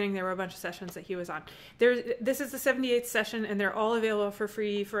near the beginning there were a bunch of sessions that he was on. This is the 78th session, and they're all available for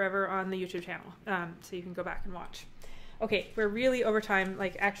free forever on the YouTube channel, so you can go back and watch. Okay, we're really over time,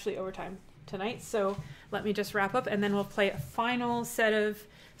 like actually over time tonight, so let me just wrap up, and then we'll play a final set of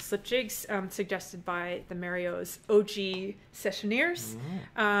slip jigs suggested by the Mario's OG sessioneers.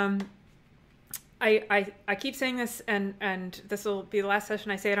 I keep saying this, and this will be the last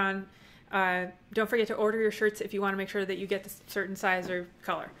session I say it on. Don't forget to order your shirts if you want to make sure that you get the certain size or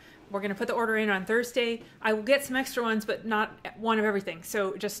color. We're going to put the order in on Thursday. I will get some extra ones, but not one of everything.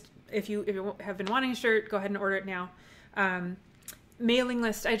 So just if you have been wanting a shirt, go ahead and order it now. Mailing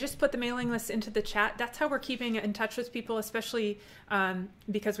list. I just put the mailing list into the chat. That's how we're keeping in touch with people, especially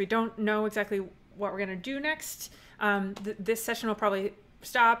because we don't know exactly what we're going to do next. This session will probably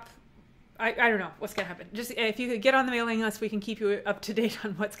stop. I don't know what's going to happen. Just if you could get on the mailing list, we can keep you up to date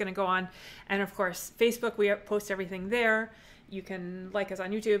on what's going to go on. And of course, Facebook, we post everything there. You can like us on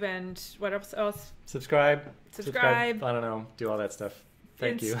YouTube, and what else? Subscribe. I don't know. Do all that stuff.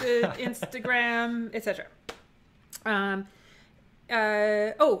 Thank you. Instagram, etc. In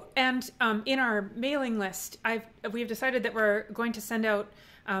our mailing list, we've decided that we're going to send out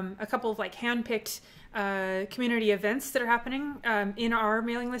a couple of like hand-picked community events that are happening in our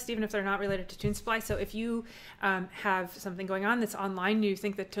mailing list, even if they're not related to Toonsply. So if you have something going on that's online you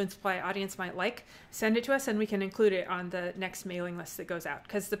think the Toonsply audience might like, send it to us and we can include it on the next mailing list that goes out,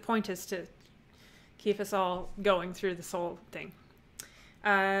 because the point is to keep us all going through this whole thing.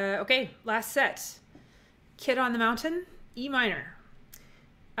 Okay, last set. Kid on the Mountain, E minor.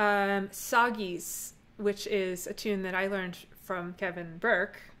 Soggies, which is a tune that I learned from Kevin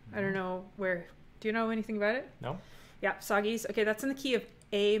Burke. I don't know where. Do you know anything about it? No. Yeah, Soggies. Okay, that's in the key of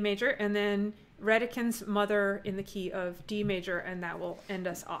A major, and then Redican's Mother in the key of D major, and that will end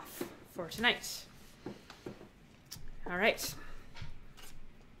us off for tonight. All right.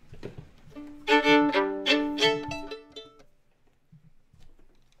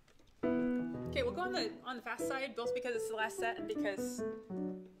 Okay, we'll go on the fast side, both because it's the last set and because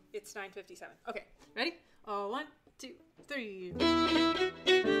it's 9:57. Okay, ready? 1, 2, 3.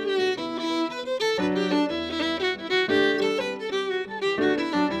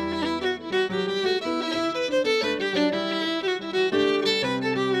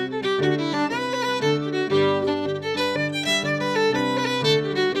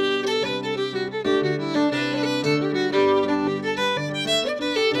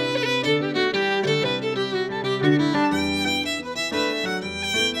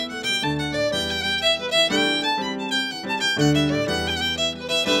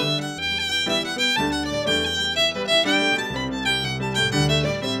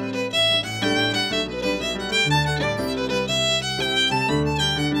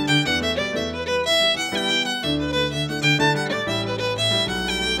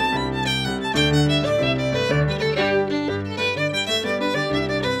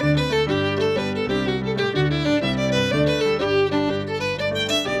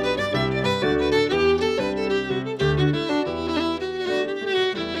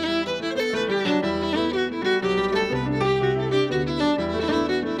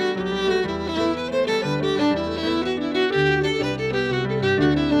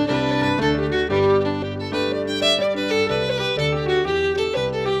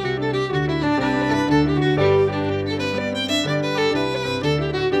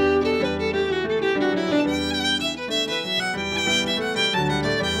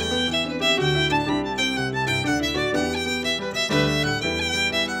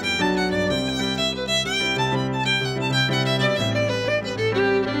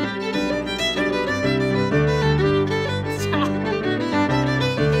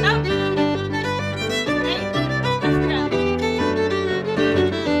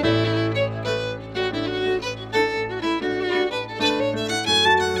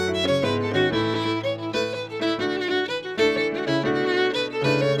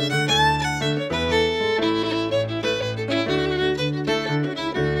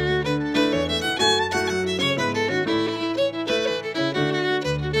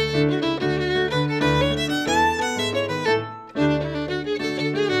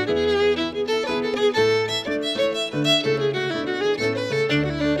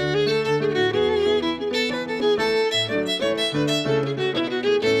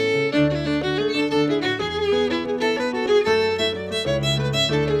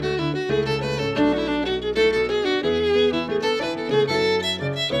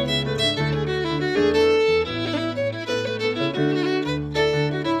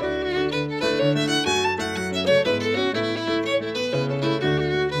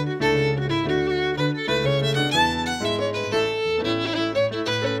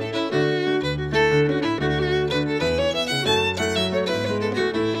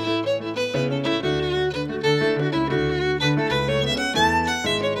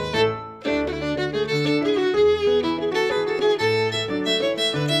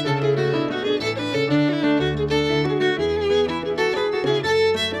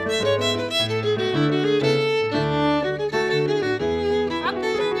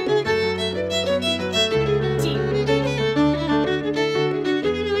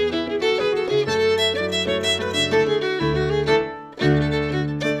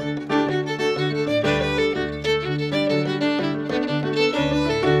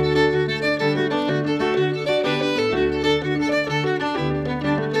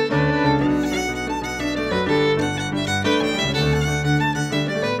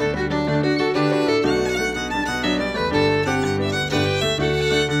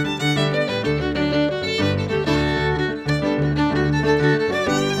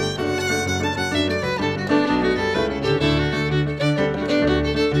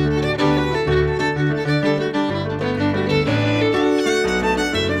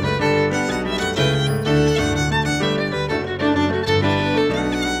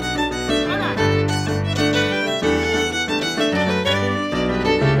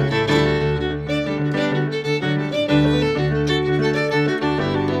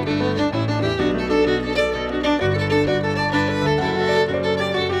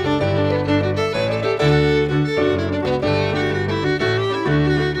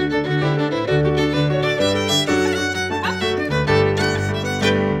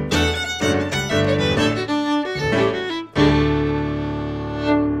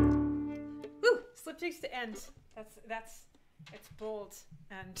 jigs to end. It's bold,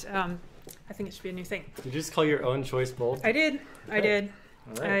 and I think it should be a new thing. Did you just call your own choice bold? I did. Okay. I did.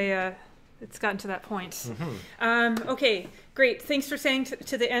 All right. It's gotten to that point. Mm-hmm. Okay, great. Thanks for staying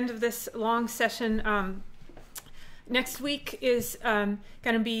to the end of this long session. Next week is going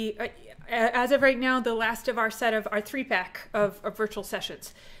to be, as of right now, the last of our set of our 3-pack of virtual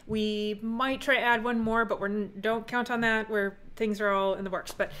sessions. We might try to add one more, but don't count on that. Things are all in the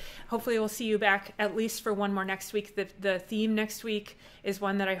works. But hopefully we'll see you back at least for one more next week. The theme next week is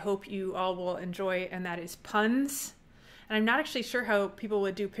one that I hope you all will enjoy, and that is puns. And I'm not actually sure how people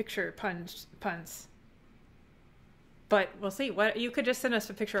would do picture puns. But we'll see. What you could just send us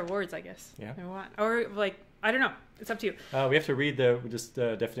a picture of words, I guess. Yeah. Or like, I don't know. It's up to you. We have to read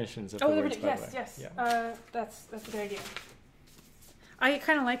the definitions of the words, by the way. Yes. Yeah. That's a good idea. I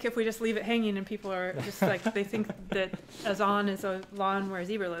kind of like if we just leave it hanging and people are just like, they think that a zon is a lawn where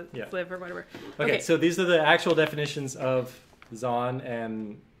zebra live or whatever. Okay, so these are the actual definitions of zon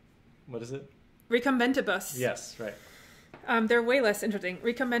and what is it? Recumbentibus. Yes, right. They're way less interesting.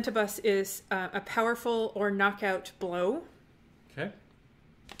 Recumbentibus is a powerful or knockout blow. Okay.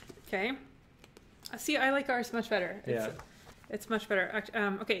 Okay. See, I like ours much better. It's much better.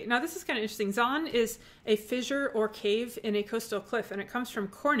 Okay, now this is kind of interesting. Zon is a fissure or cave in a coastal cliff, and it comes from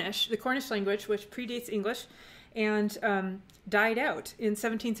Cornish, the Cornish language, which predates English, and died out in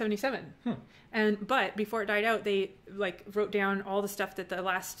 1777. But before it died out, they wrote down all the stuff that the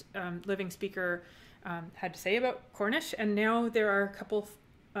last living speaker had to say about Cornish, and now there are a couple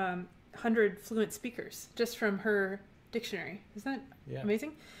 100 fluent speakers just from her dictionary. Isn't that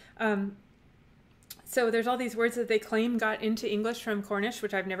amazing? So there's all these words that they claim got into English from Cornish,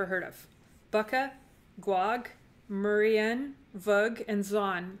 which I've never heard of. Bucka, Gwag, Murien, Vug, and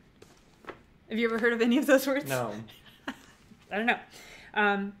Zon. Have you ever heard of any of those words? No. I don't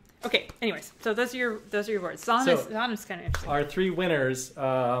know. Okay, anyways, so those are your words. Zon is kind of interesting. Our 3 winners,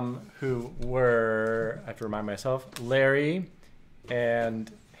 who were, I have to remind myself, Larry and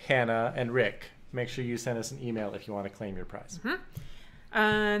Hannah and Rick. Make sure you send us an email if you want to claim your prize.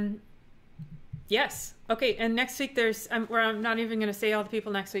 Yes. Okay. And next week where I'm not even going to say all the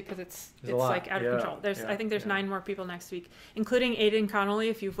people next week because it's like out of control. I think there's 9 more people next week, including Aidan Connolly.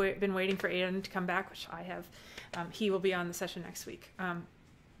 If you've been waiting for Aidan to come back, which I have, he will be on the session next week.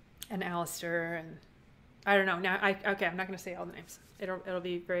 And Alistair and I don't know. Now I'm not going to say all the names. It'll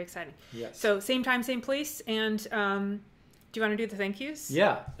be very exciting. Yes. So same time, same place. And do you want to do the thank yous?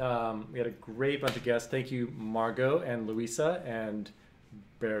 Yeah. We had a great bunch of guests. Thank you, Margot and Louisa and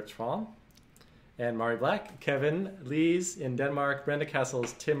Bertrand. And Mari Black, Kevin, Lise in Denmark, Brenda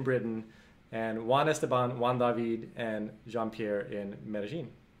Castles, Tim Britton, and Juan Esteban, Juan David, and Jean Pierre in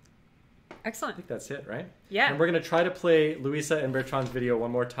Medellin. Excellent. I think that's it, right? Yeah. And we're going to try to play Louisa and Bertrand's video one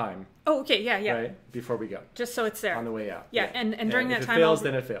more time. Oh, okay. Yeah. Right? Before we go. Just so it's there. On the way out. Yeah. And during that time. If it fails,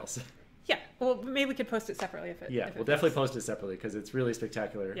 then it fails. Yeah. Well, maybe we could post it separately if it. We'll definitely post it separately because it's really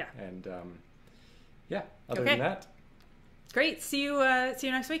spectacular. Yeah. And other than that. Great. See you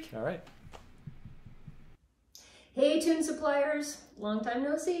next week. All right. Hey, tune suppliers, long time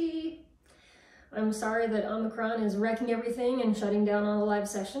no see. I'm sorry that Omicron is wrecking everything and shutting down all the live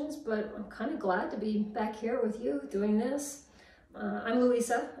sessions, but I'm kind of glad to be back here with you doing this. I'm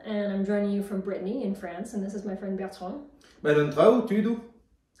Louisa, and I'm joining you from Brittany in France, and this is my friend Bertrand. Brenda, où tu d'où?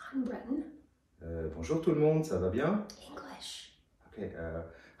 I'm Breton. Bonjour tout le monde, ça va bien? English. Okay,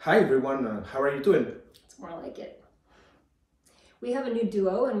 hi everyone, how are you doing? It's more like it. We have a new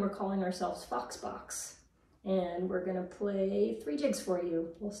duo, and we're calling ourselves Foxbox. And we're going to play 3 jigs for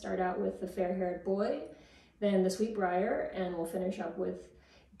you. We'll start out with The Fair-Haired Boy, then The Sweet Briar, and we'll finish up with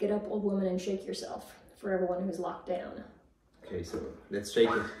Get Up Old Woman and Shake Yourself for everyone who's locked down. Okay, so let's shake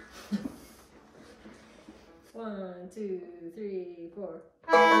it. 1, 2, 3, 4.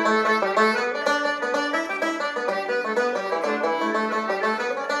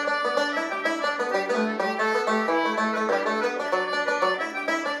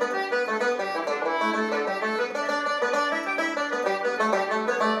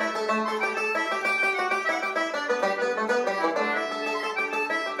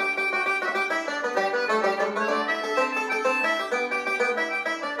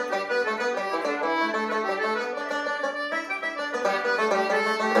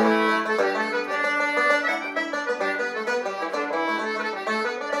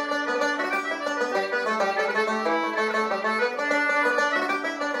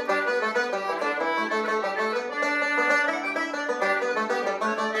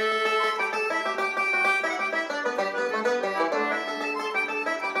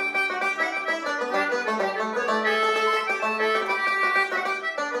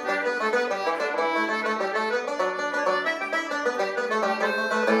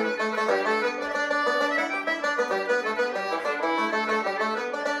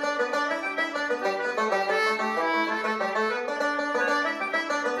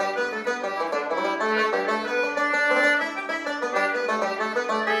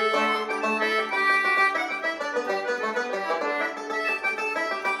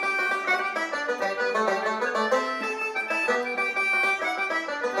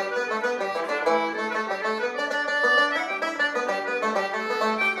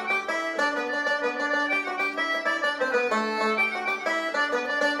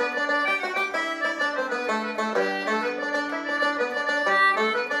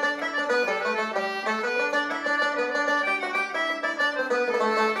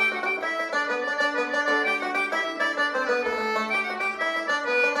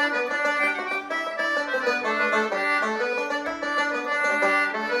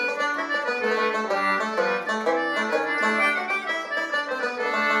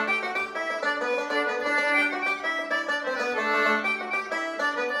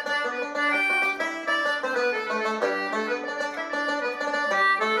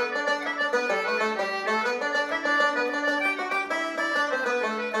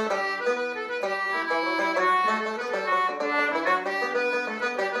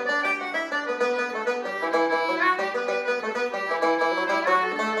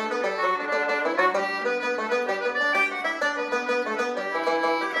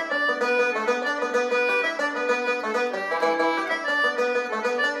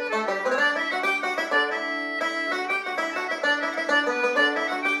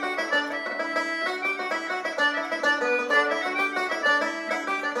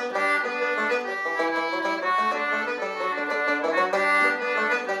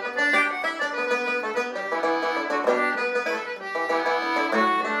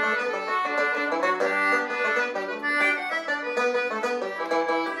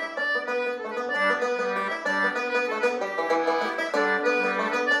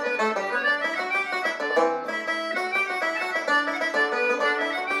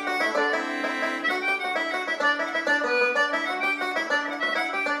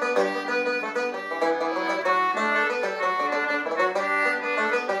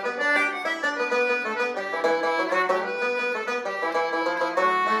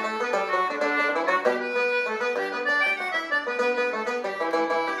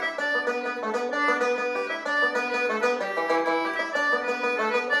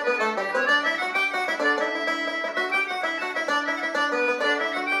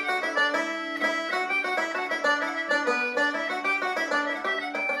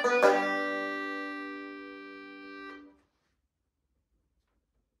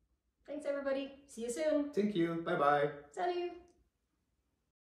 Thank you. Bye bye. Salut.